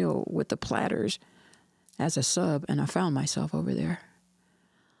Brazil with the Platters as a sub, and I found myself over there.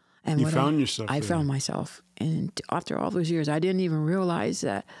 And you found yourself I there. found myself. And after all those years, I didn't even realize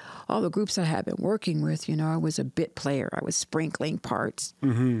that all the groups I had been working with, you know, I was a bit player. I was sprinkling parts.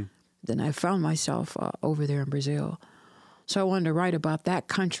 Then I found myself over there in Brazil. So I wanted to write about that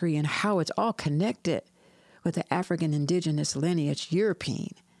country and how it's all connected with the African indigenous lineage,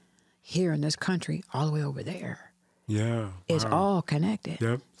 European, here in this country, all the way over there. Yeah. It's all connected.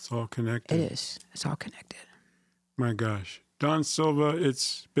 Yep, it's all connected. It is. It's all connected. My gosh. Don Silva,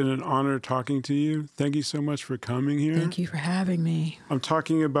 it's been an honor talking to you. Thank you so much for coming here. Thank you for having me. I'm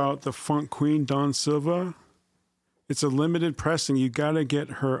talking about the funk queen, Don Silva. It's a limited pressing. You got to get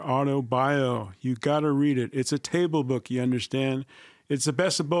her auto bio. You got to read it. It's a table book, you understand? It's the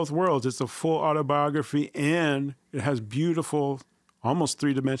best of both worlds. It's a full autobiography, and it has beautiful, almost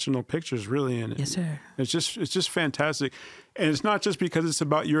three-dimensional pictures really in it. Yes, sir. It's just fantastic. And it's not just because it's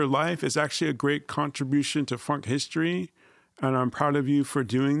about your life. It's actually a great contribution to funk history. And I'm proud of you for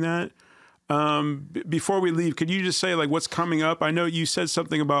doing that. Before we leave, could you just say like what's coming up? I know you said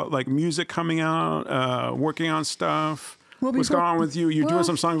something about like music coming out, working on stuff. What's going on with you? You're doing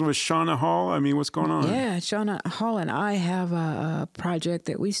some songs with Shauna Hall. I mean, what's going on? Yeah, Shauna Hall and I have a project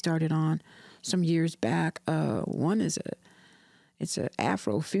that we started on some years back. One is it's an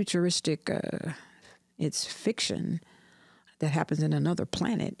Afro-futuristic, it's fiction that happens in another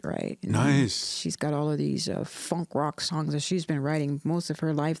planet, right? And nice. She's got all of these funk rock songs that she's been writing most of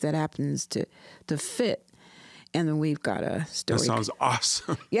her life that happens to fit. And then we've got a story. That sounds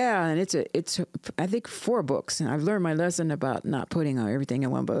awesome. Yeah, and it's I think 4 books, and I've learned my lesson about not putting everything in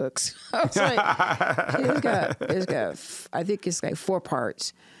one book. So it's like it's got I think it's like 4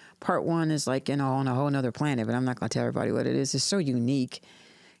 parts. Part 1 is like on a whole nother planet, but I'm not going to tell everybody what it is. It's so unique.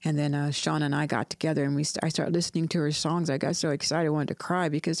 And then Sean and I got together, and I started listening to her songs. I got so excited, I wanted to cry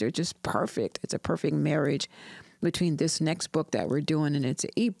because they're just perfect. It's a perfect marriage between this next book that we're doing, and it's an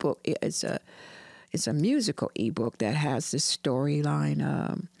ebook. It's a musical ebook that has this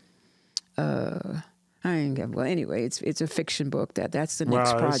storyline. Anyway, it's a fiction book. That's the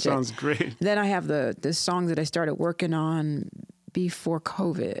next project. That sounds great. Then I have the song that I started working on before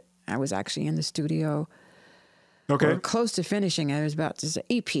COVID. I was actually in the studio. Okay. We're close to finishing. It was about this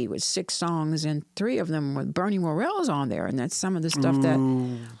EP with 6 songs, and 3 of them with Bernie Morell's on there, and that's some of the stuff that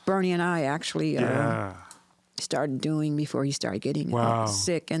Bernie and I actually started doing before he started getting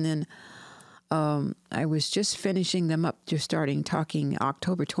sick. And then I was just finishing them up, just starting talking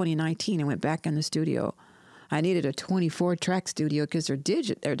October 2019, and went back in the studio. I needed a 24-track studio because they're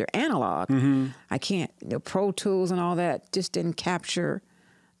analog. I can't, the Pro Tools and all that just didn't capture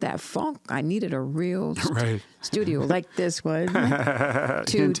that funk. I needed a real Right. studio like this one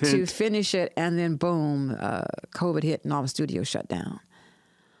to finish it, and then boom, COVID hit and all the studios shut down.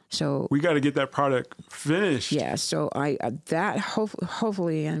 So we got to get that product finished. yeah, so I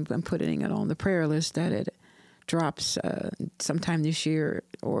hopefully, and I'm putting it on the prayer list that it drops sometime this year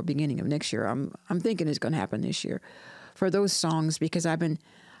or beginning of next year. I'm thinking it's going to happen this year for those songs, because I don't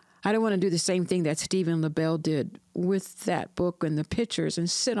want to do the same thing that Stephen LaBelle did with that book and the pictures and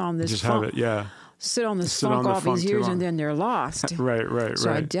sit on this Just funk, have it, yeah. sit on this Sit funk on the all funk these too years long. and then they're lost. Right.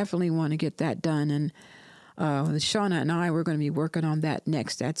 So I definitely want to get that done. And Shauna and I, we're going to be working on that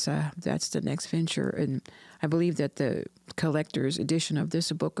next. That's the next venture. And I believe that the collector's edition of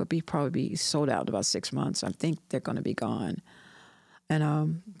this book will probably be sold out in about 6 months. I think they're going to be gone.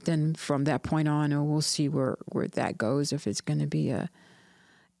 And then from that point on, we'll see where that goes, if it's going to be a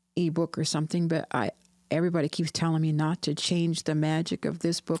ebook or something. But everybody keeps telling me not to change the magic of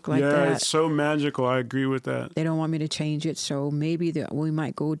this book like that. Yeah, it's so magical. I agree with that. They don't want me to change it, so maybe we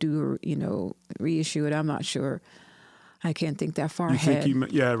might go do reissue it. I'm not sure. I can't think that far ahead.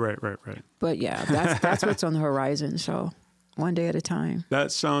 Yeah, right. But yeah, that's what's on the horizon. So one day at a time.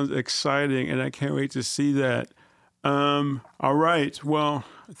 That sounds exciting, and I can't wait to see that. All right. Well,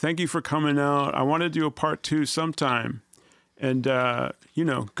 thank you for coming out. I want to do a part 2 sometime. And,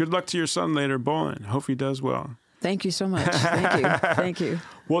 good luck to your son later bowling. Hope he does well. Thank you so much. Thank you.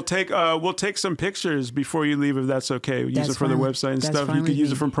 We'll take some pictures before you leave, if that's okay. Use it for the website and That's stuff. fine You could with use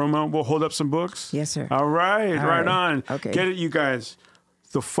me. it from promo. We'll hold up some books. Yes, sir. All right. Right on. Okay. Get it, you guys.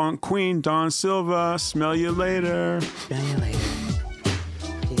 The Funk Queen, Dawn Silva. Smell you later. Smell you later.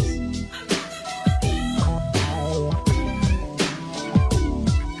 Peace.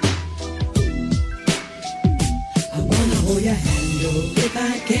 I wanna hold your hand, oh, if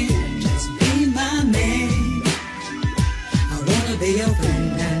I can, just be my man. I wanna be your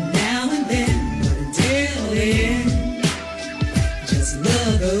friend, and now and then, but until then, just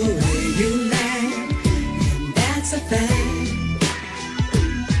love the way you laugh, and that's a fact.